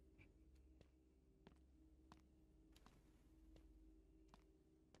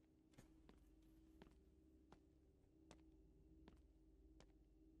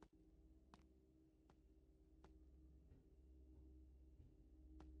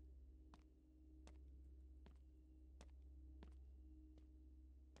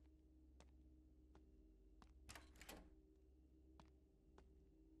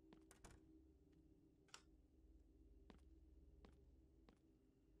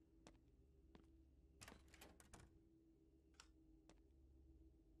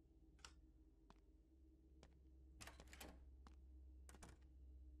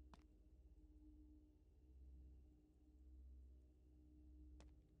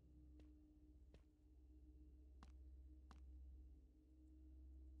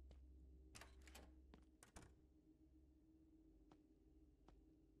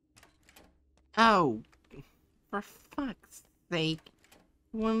 Oh, for fuck's sake.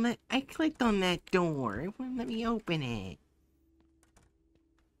 I clicked on that door. It wouldn't let me open it.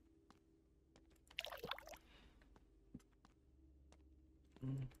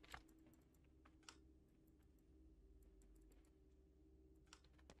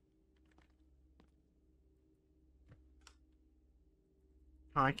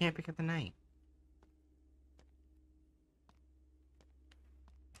 Oh, I can't pick up the knife.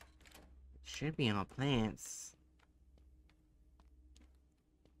 It should be all plants.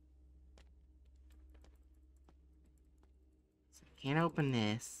 So I can't open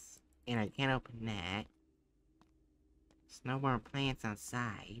this, and I can't open that. There's no more plants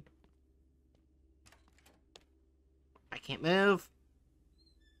outside. I can't move.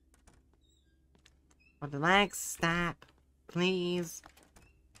 Will the legs stop? Please.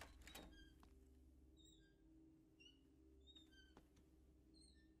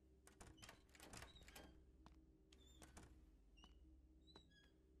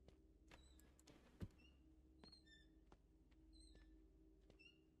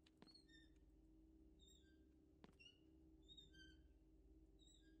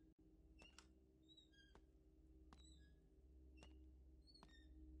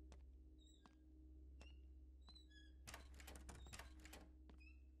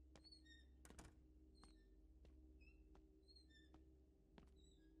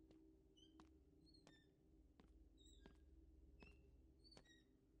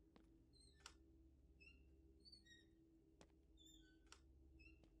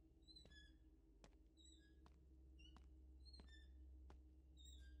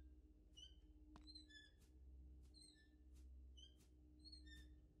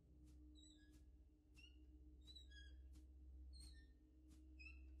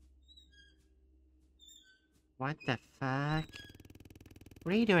 What the fuck?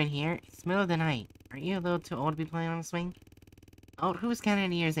 What are you doing here? It's the middle of the night. Aren't you a little too old to be playing on a swing? Oh, who's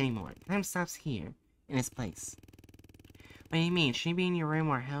counting years anymore? Time stops here, in this place. What do you mean? Should you be in your room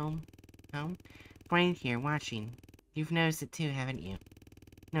or home? Home? Right here, watching. You've noticed it too, haven't you?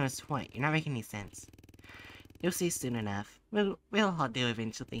 Noticed what? You're not making any sense. You'll see soon enough. We'll all do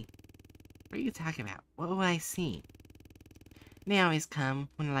eventually. What are you talking about? What will I see? They always come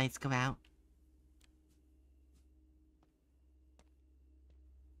when the lights go out.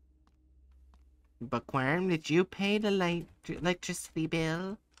 Bookworm, did you pay the electricity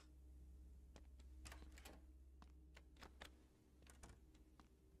bill?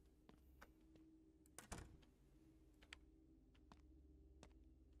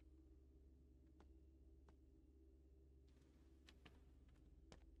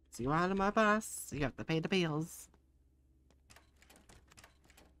 So you are my boss. You have to pay the bills.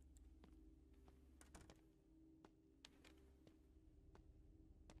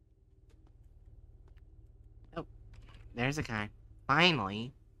 Oh, there's a car.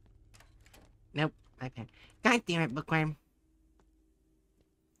 Finally. Nope, I paid. God damn it, Bookworm.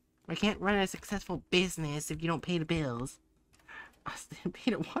 I can't run a successful business if you don't pay the bills. I didn't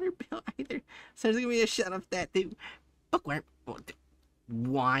pay the water bill either. So there's gonna be a shut off that too. Bookworm.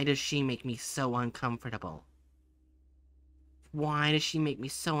 Why does she make me so uncomfortable? Why does she make me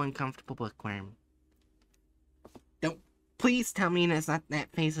so uncomfortable, Bookworm? Don't. Please tell me that's not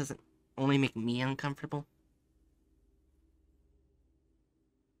that face doesn't only make me uncomfortable.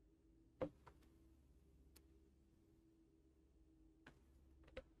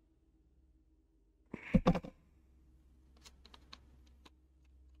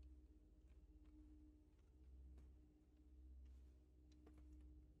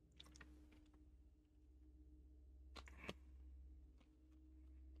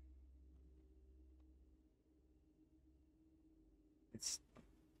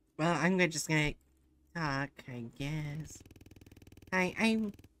 Well, just gonna talk, I guess. Hi,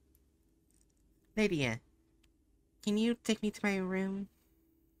 I'm Lydia. Can you take me to my room?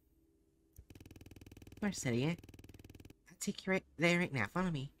 Where's Lydia? I'll take you right there right now. Follow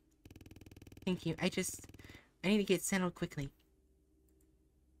me. Thank you. I need to get settled quickly.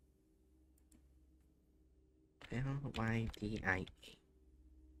 Lydia.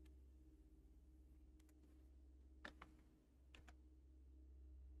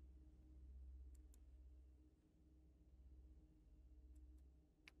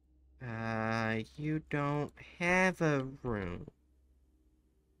 You don't have a room.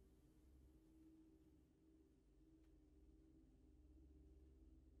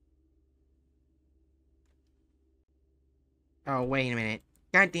 Oh, wait a minute.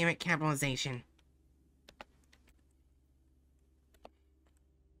 God damn it, capitalization.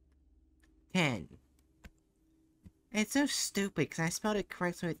 10. It's so stupid because I spelled it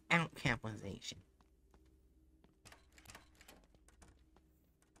correctly without capitalization.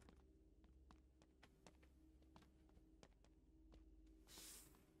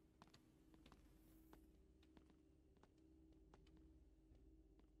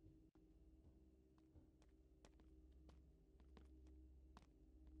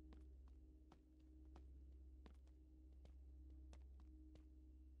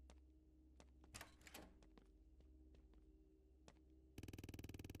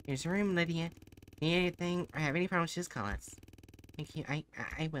 Here's your room, Lydia. Need anything or have any problems, just call us. Thank you. I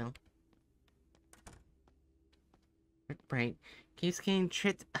will. Right. Keeps getting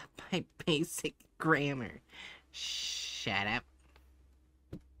tripped up by basic grammar. Shut up.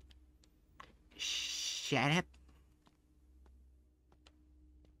 Shut up.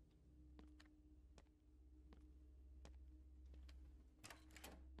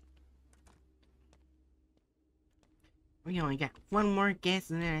 We only got one more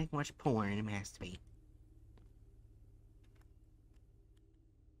guest and then I can watch porn and masturbate.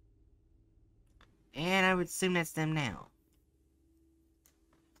 And I would assume that's them now.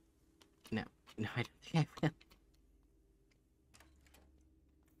 No, I don't think I will.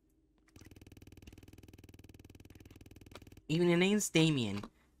 Even the name's Damien.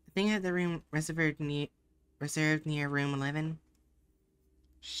 I think I have the room reserved near room 11.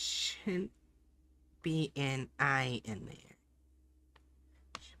 Shouldn't be an I in there.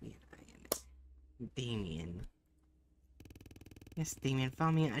 Should be an I in there. Damien. Yes, Damien,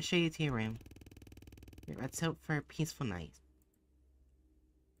 follow me. I'll show you to your room. Let's hope for a peaceful night.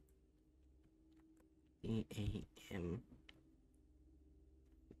 D-A-M-N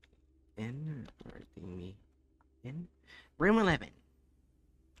or Damien? Room 11.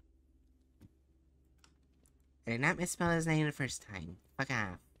 I did not misspell his name the first time. Fuck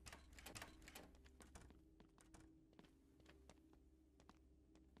off.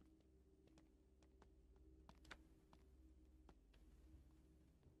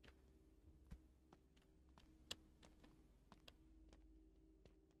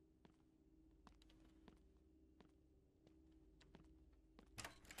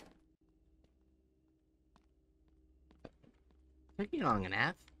 Took you long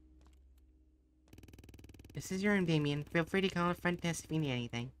enough. This is your room, Damien. Feel free to call the front desk if you need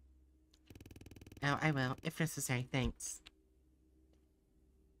anything. Oh, I will, if necessary, thanks.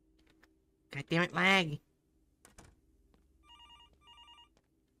 God damn it, lag!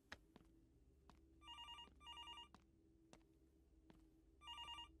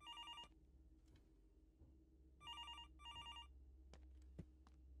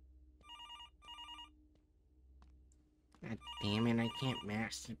 God damn it, I can't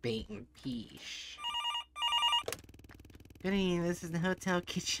masturbate in peace. Good evening, this is the hotel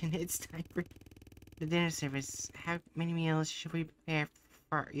kitchen. It's time for the dinner service. How many meals should we prepare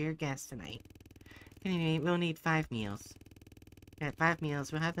for your guests tonight? Good evening, we'll need 5 meals. At 5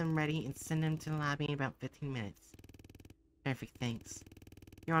 meals, we'll have them ready and send them to the lobby in about 15 minutes. Perfect, thanks.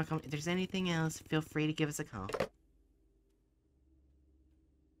 You're welcome. If there's anything else, feel free to give us a call.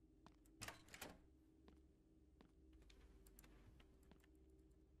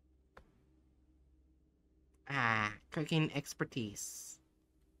 Ah, cooking expertise.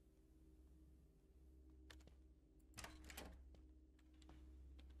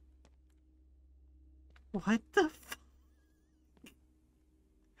 What the f-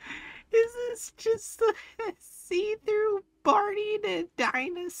 Is this just a see-through Barney the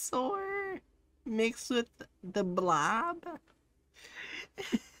dinosaur mixed with the blob?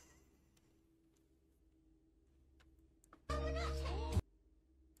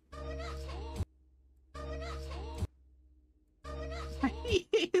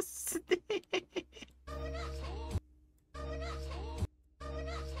 Yes.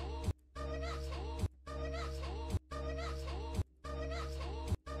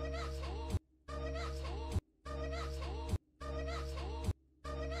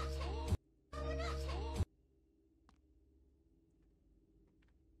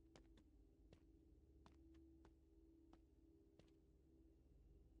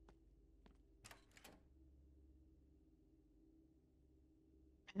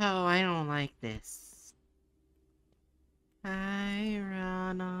 Oh, I don't like this. Hi,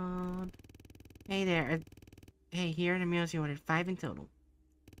 Ronald. Hey there. Hey, here are the meals you ordered. 5 in total.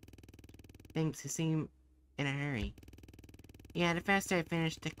 Thanks, you seem in a hurry. Yeah, the faster I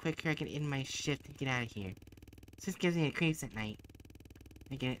finish, the quicker I can end my shift and get out of here. This gives me the creeps at night.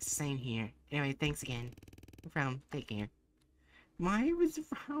 I get it, same here. Anyway, thanks again. No problem. Take care. Why was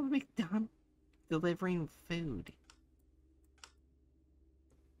Ronald McDonald delivering food?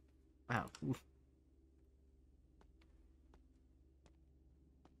 Oh.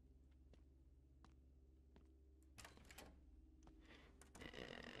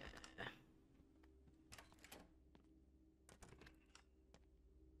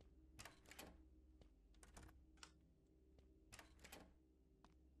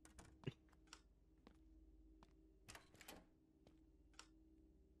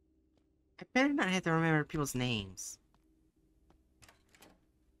 Better not have to remember people's names.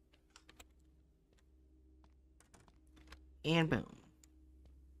 And boom.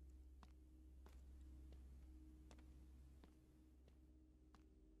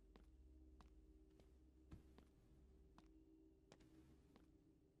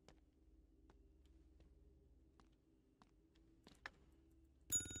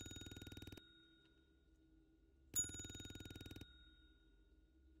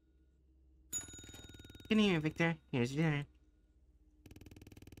 Good evening, Victor. Here's your dinner.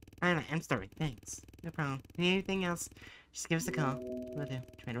 I'm starving. Thanks. No problem. Need anything else? Just give us a call. Will do.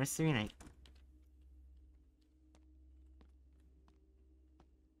 Try to rest through your night.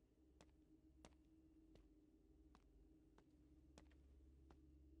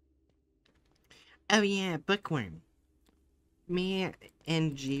 Oh yeah, Bookworm. Me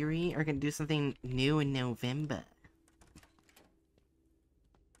and Jiri are gonna do something new in November.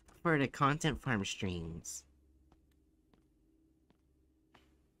 For the Content Farm streams.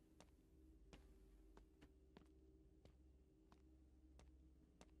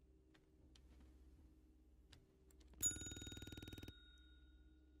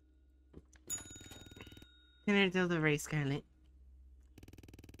 Dinner delivery, Scarlet.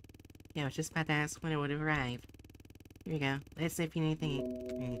 Yeah, I was just about to ask when it would arrive. Here you go. Let's see if you need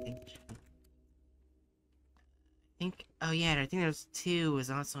anything. Oh yeah, I think there's two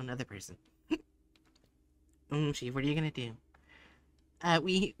was also another person. Chief, what are you gonna do?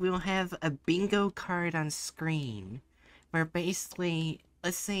 We will have a bingo card on screen, where basically,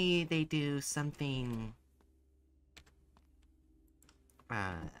 let's say they do something,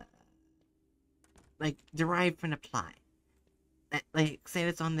 like derived from the plot. Like, say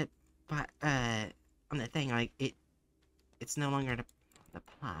it's on the thing, like it's no longer the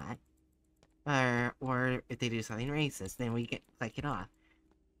plot, or if they do something racist, then we get click it off.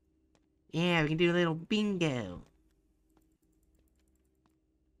 Yeah, we can do a little bingo.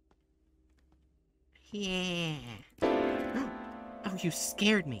 Yeah. Oh, you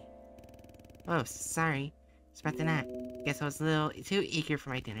scared me. Oh, sorry. It's about the night. Guess I was a little too eager for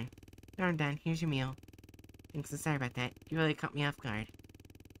my dinner. Darn done. Here's your meal. Thanks and sorry about that. You really caught me off guard.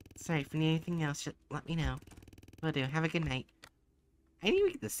 Sorry, if you need anything else, just let me know. Will do. Have a good night. I didn't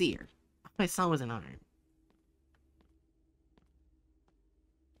even get to see her. All I saw was an arm.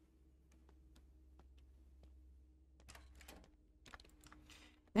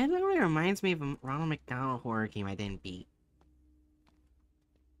 That really reminds me of a Ronald McDonald horror game I didn't beat.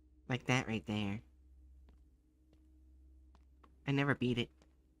 Like that right there. I never beat it.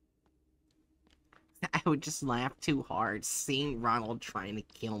 I would just laugh too hard seeing Ronald trying to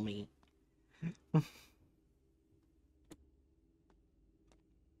kill me.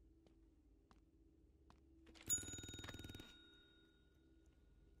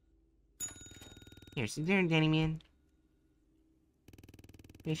 Here's your dinner, Danny Man.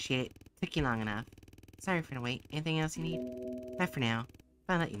 Appreciate it. Took you long enough. Sorry for the wait. Anything else you need? Not for now.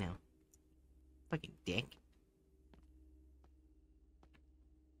 But I'll let you know. Fucking dick.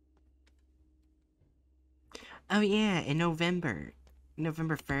 Oh yeah, in November.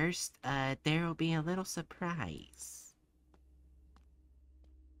 November 1st, there will be a little surprise.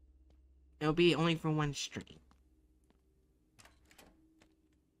 It'll be only for one stream.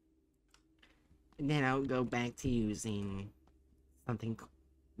 And then I'll go back to using something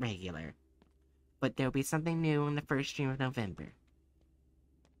regular. But there'll be something new in the first stream of November.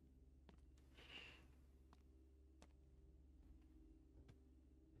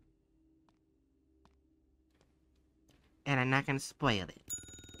 And I'm not gonna spoil it.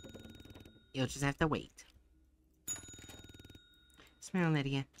 You'll just have to wait. Smile,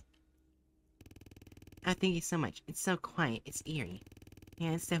 Lydia. Oh, thank you so much. It's so quiet. It's eerie.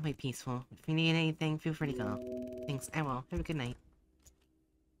 Yeah, it's definitely peaceful. If you need anything, feel free to call. Thanks, I will. Have a good night.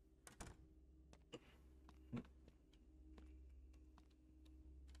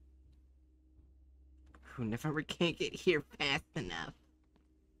 Who never can't get here fast enough.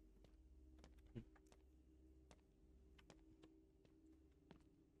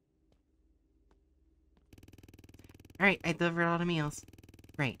 Alright, I delivered all the meals.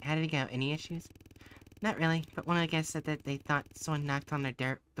 Great, how did it go? Any issues? Not really, but one of the guys said that they thought someone knocked on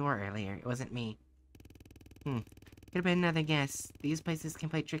their door earlier. It wasn't me. Could have been another guess. These places can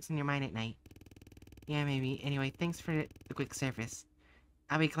play tricks on your mind at night. Yeah, maybe. Anyway, thanks for the quick service.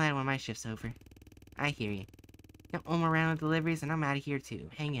 I'll be glad when my shift's over. I hear you. Got one more round of deliveries and I'm out of here too.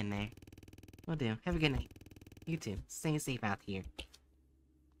 Hang in there. Will do. Have a good night. You too. Stay safe out here.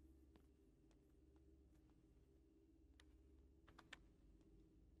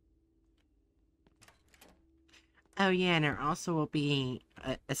 Oh yeah, and there also will be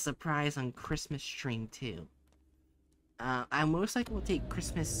a surprise on Christmas stream too. I most likely will take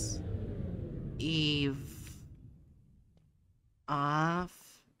Christmas Eve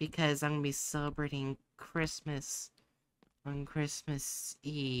off because I'm gonna be celebrating Christmas on Christmas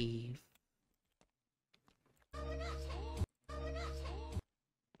Eve.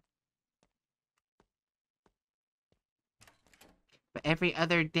 But every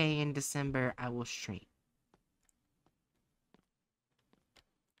other day in December, I will stream.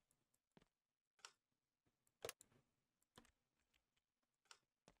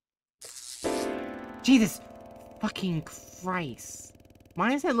 Jesus fucking Christ.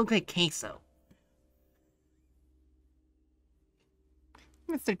 Why does that look like queso?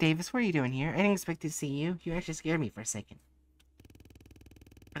 Mr. Davis, what are you doing here? I didn't expect to see you. You actually scared me for a second.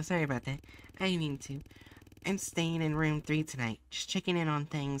 I'm sorry about that. I didn't mean to. I'm staying in room 3 tonight. Just checking in on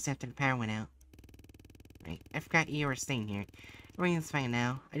things after the power went out. Right, I forgot you were staying here. Everything's fine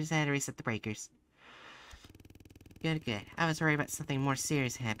now. I just had to reset the breakers. Good, good. I was worried about something more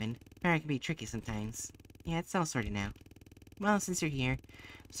serious happened. Power can be tricky sometimes. Yeah, it's all sorted now. Well, since you're here,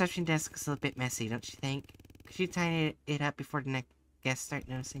 reception desk is a bit messy, don't you think? Could you tidy it up before the next guests start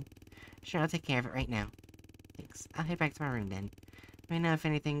noticing? Sure, I'll take care of it right now. Thanks. I'll head back to my room then. Let me know if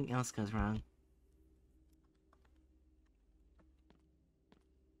anything else goes wrong.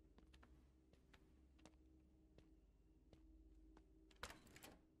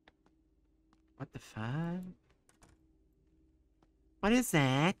 What the fuck? What is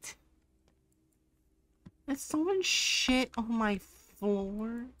that? Did someone shit on my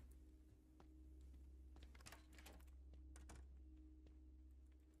floor?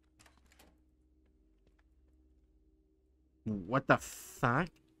 What the fuck?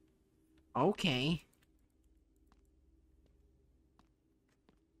 Okay.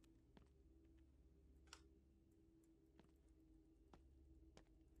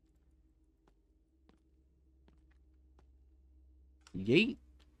 Yeet.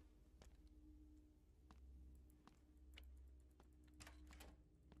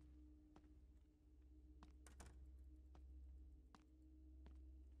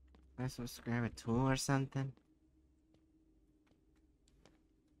 Am I supposed to grab a tool or something?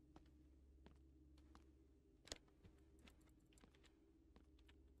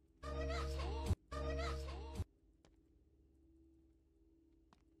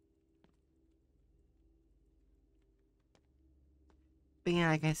 But yeah,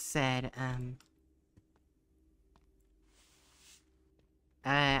 like I said,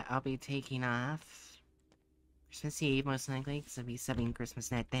 I'll be taking off Christmas Eve, most likely, because I'll be subbing Christmas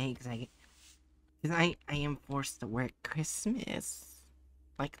that day, because I am forced to work Christmas.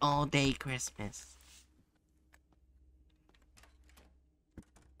 Like, all day Christmas.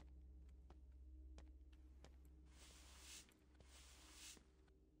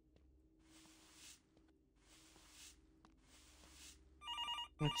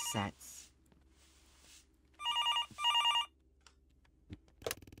 Which sucks.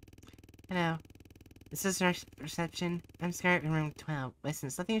 Hello. This is reception. I'm Scarlet in room 12.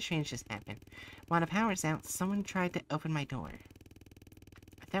 Listen, something strange just happened. While the power's out, someone tried to open my door.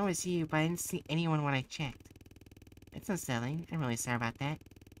 I thought it was you, but I didn't see anyone when I checked. It's unsettling. I'm really sorry about that.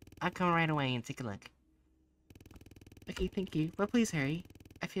 I'll come right away and take a look. Okay, thank you. But please hurry.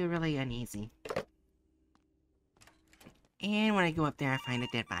 I feel really uneasy. And when I go up there, I find a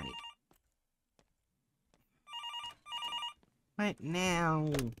dead body. What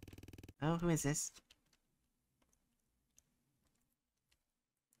now? Oh, who is this?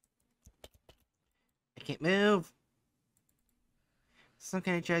 I can't move! Some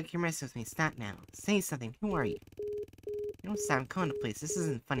kind of drug, you're messing with me. Stop now. Say something. Who are you? Don't stop. I'm calling the police. This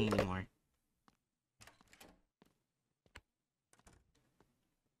isn't funny anymore.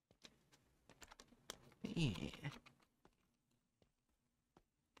 Yeah.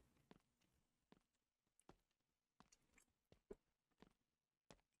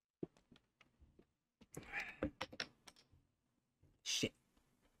 Shit.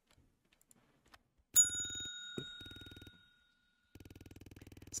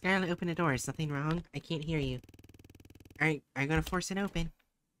 Scarlet, open the door. Is something wrong? I can't hear you. Are you gonna force it open?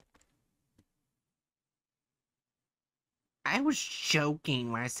 I was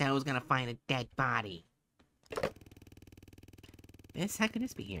joking when I said I was gonna find a dead body. How could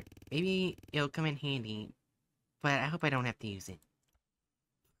this be here? Maybe it'll come in handy, but I hope I don't have to use it.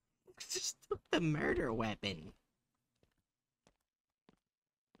 Just took the murder weapon.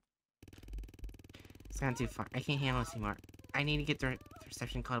 It's gone too far. I can't handle this anymore. I need to get the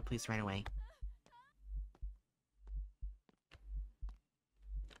reception and call the police right away.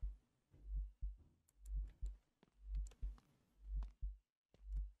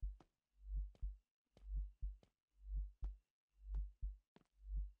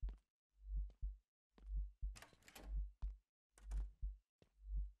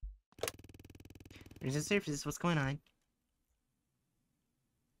 There's a surface. What's going on?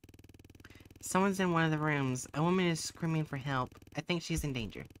 Someone's in one of the rooms. A woman is screaming for help. I think she's in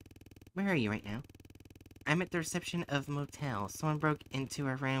danger. Where are you right now? I'm at the reception of motel. Someone broke into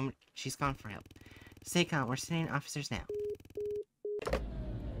her room. She's gone for help. Stay calm. We're sending officers now.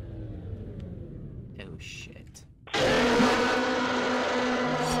 Oh, shit.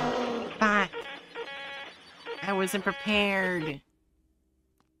 Fuck! I wasn't prepared!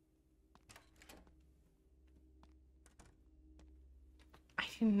 I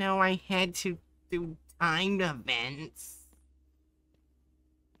didn't know I had to do timed events.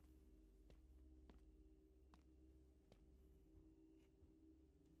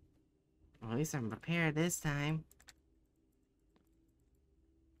 Well, at least I'm prepared this time.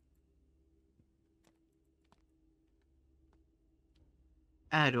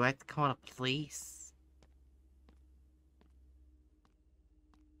 Oh, do I have to call the police?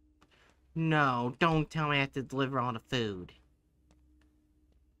 No, don't tell me I have to deliver all the food.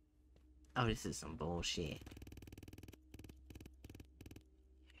 Oh, this is some bullshit.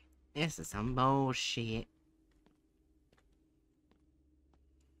 This is some bullshit.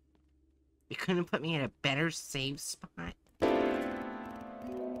 You couldn't put me in a better safe spot?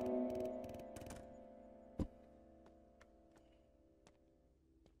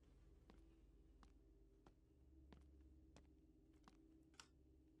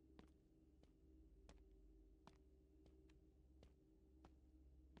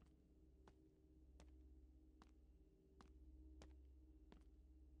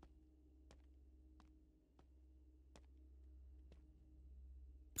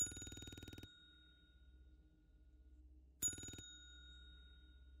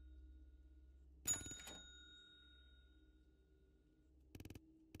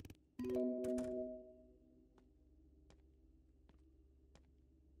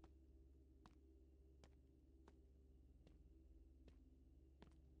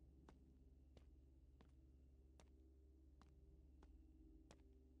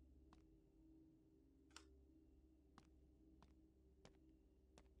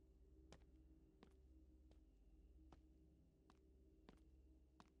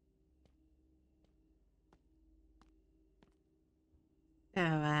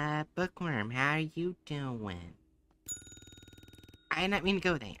 So, Bookworm, how are you doing? I did not mean to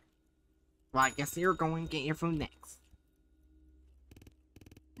go there. Well, I guess you're going to get your food next.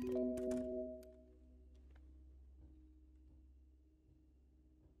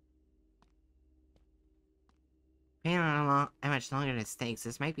 Depending on how much longer this takes,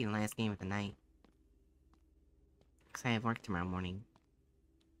 this might be the last game of the night. Because I have work tomorrow morning.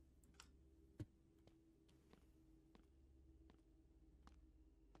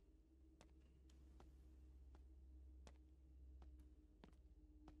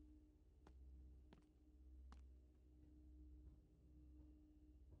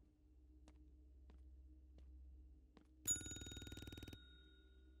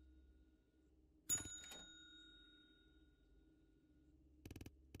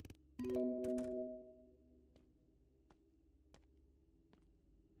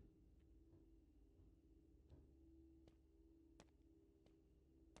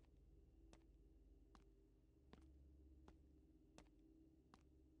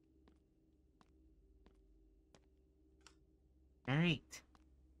 Alright.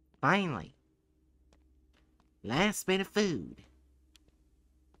 Finally. Last bit of food.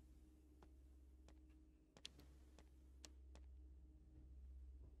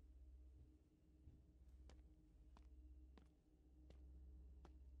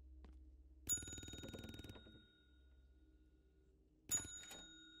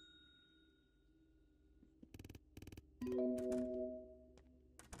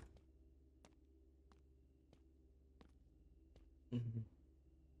 Mhm.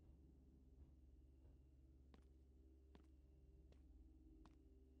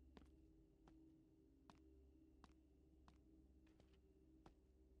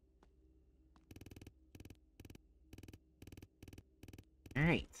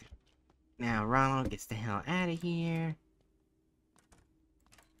 Alright. Now Ronald gets the hell out of here.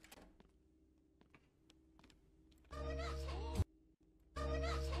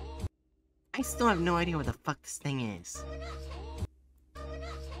 I still have no idea what the fuck this thing is.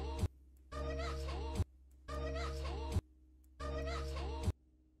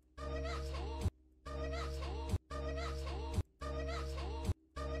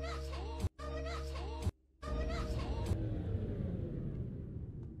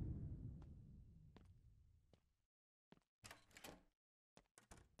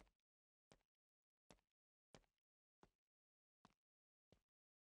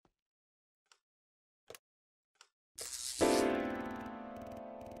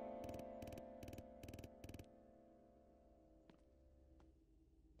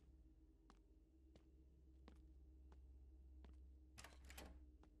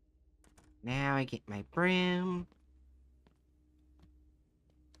 Now I get my broom.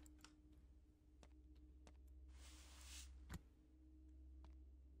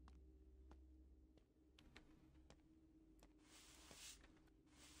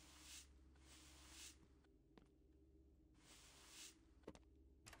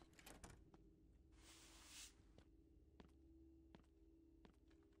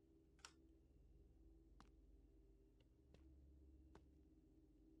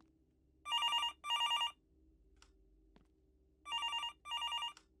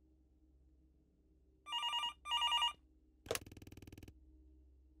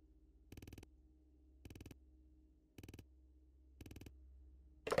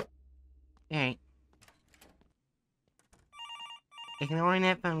 Alright. Ignoring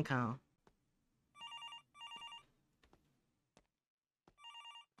that phone call.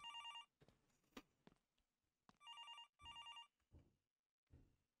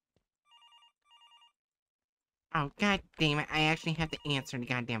 Oh, god damn it, I actually have to answer the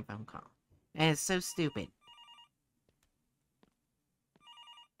goddamn phone call. That is so stupid.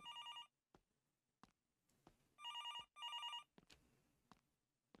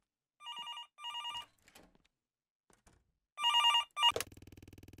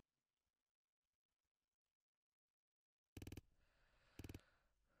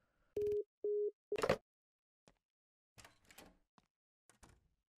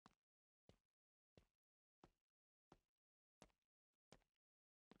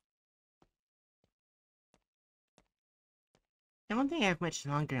 I don't think I have much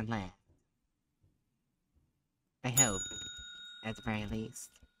longer left. I hope, at the very least.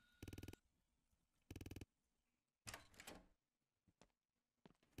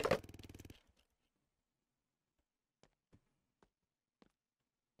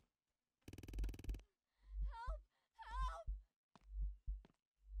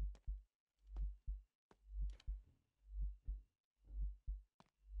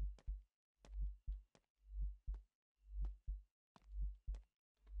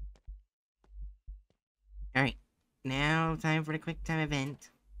 Alright, now time for the quick time event.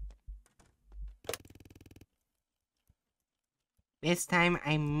 This time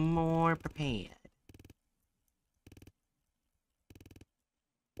I'm more prepared.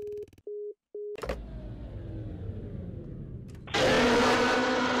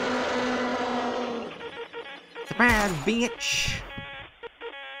 Surprise, bitch!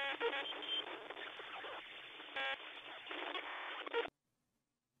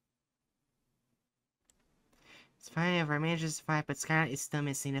 It's fine if I manage to survive, but Scarlet is still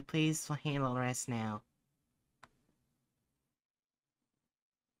missing. The police will handle the rest now.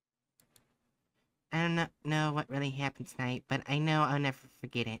 I don't know what really happened tonight, but I know I'll never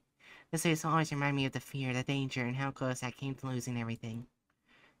forget it. This place will always remind me of the fear, the danger, and how close I came to losing everything.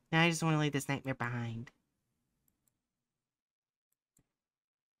 Now I just want to leave this nightmare behind.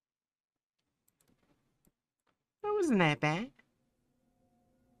 That wasn't that bad.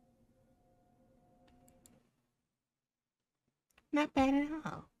 Not bad at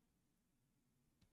all.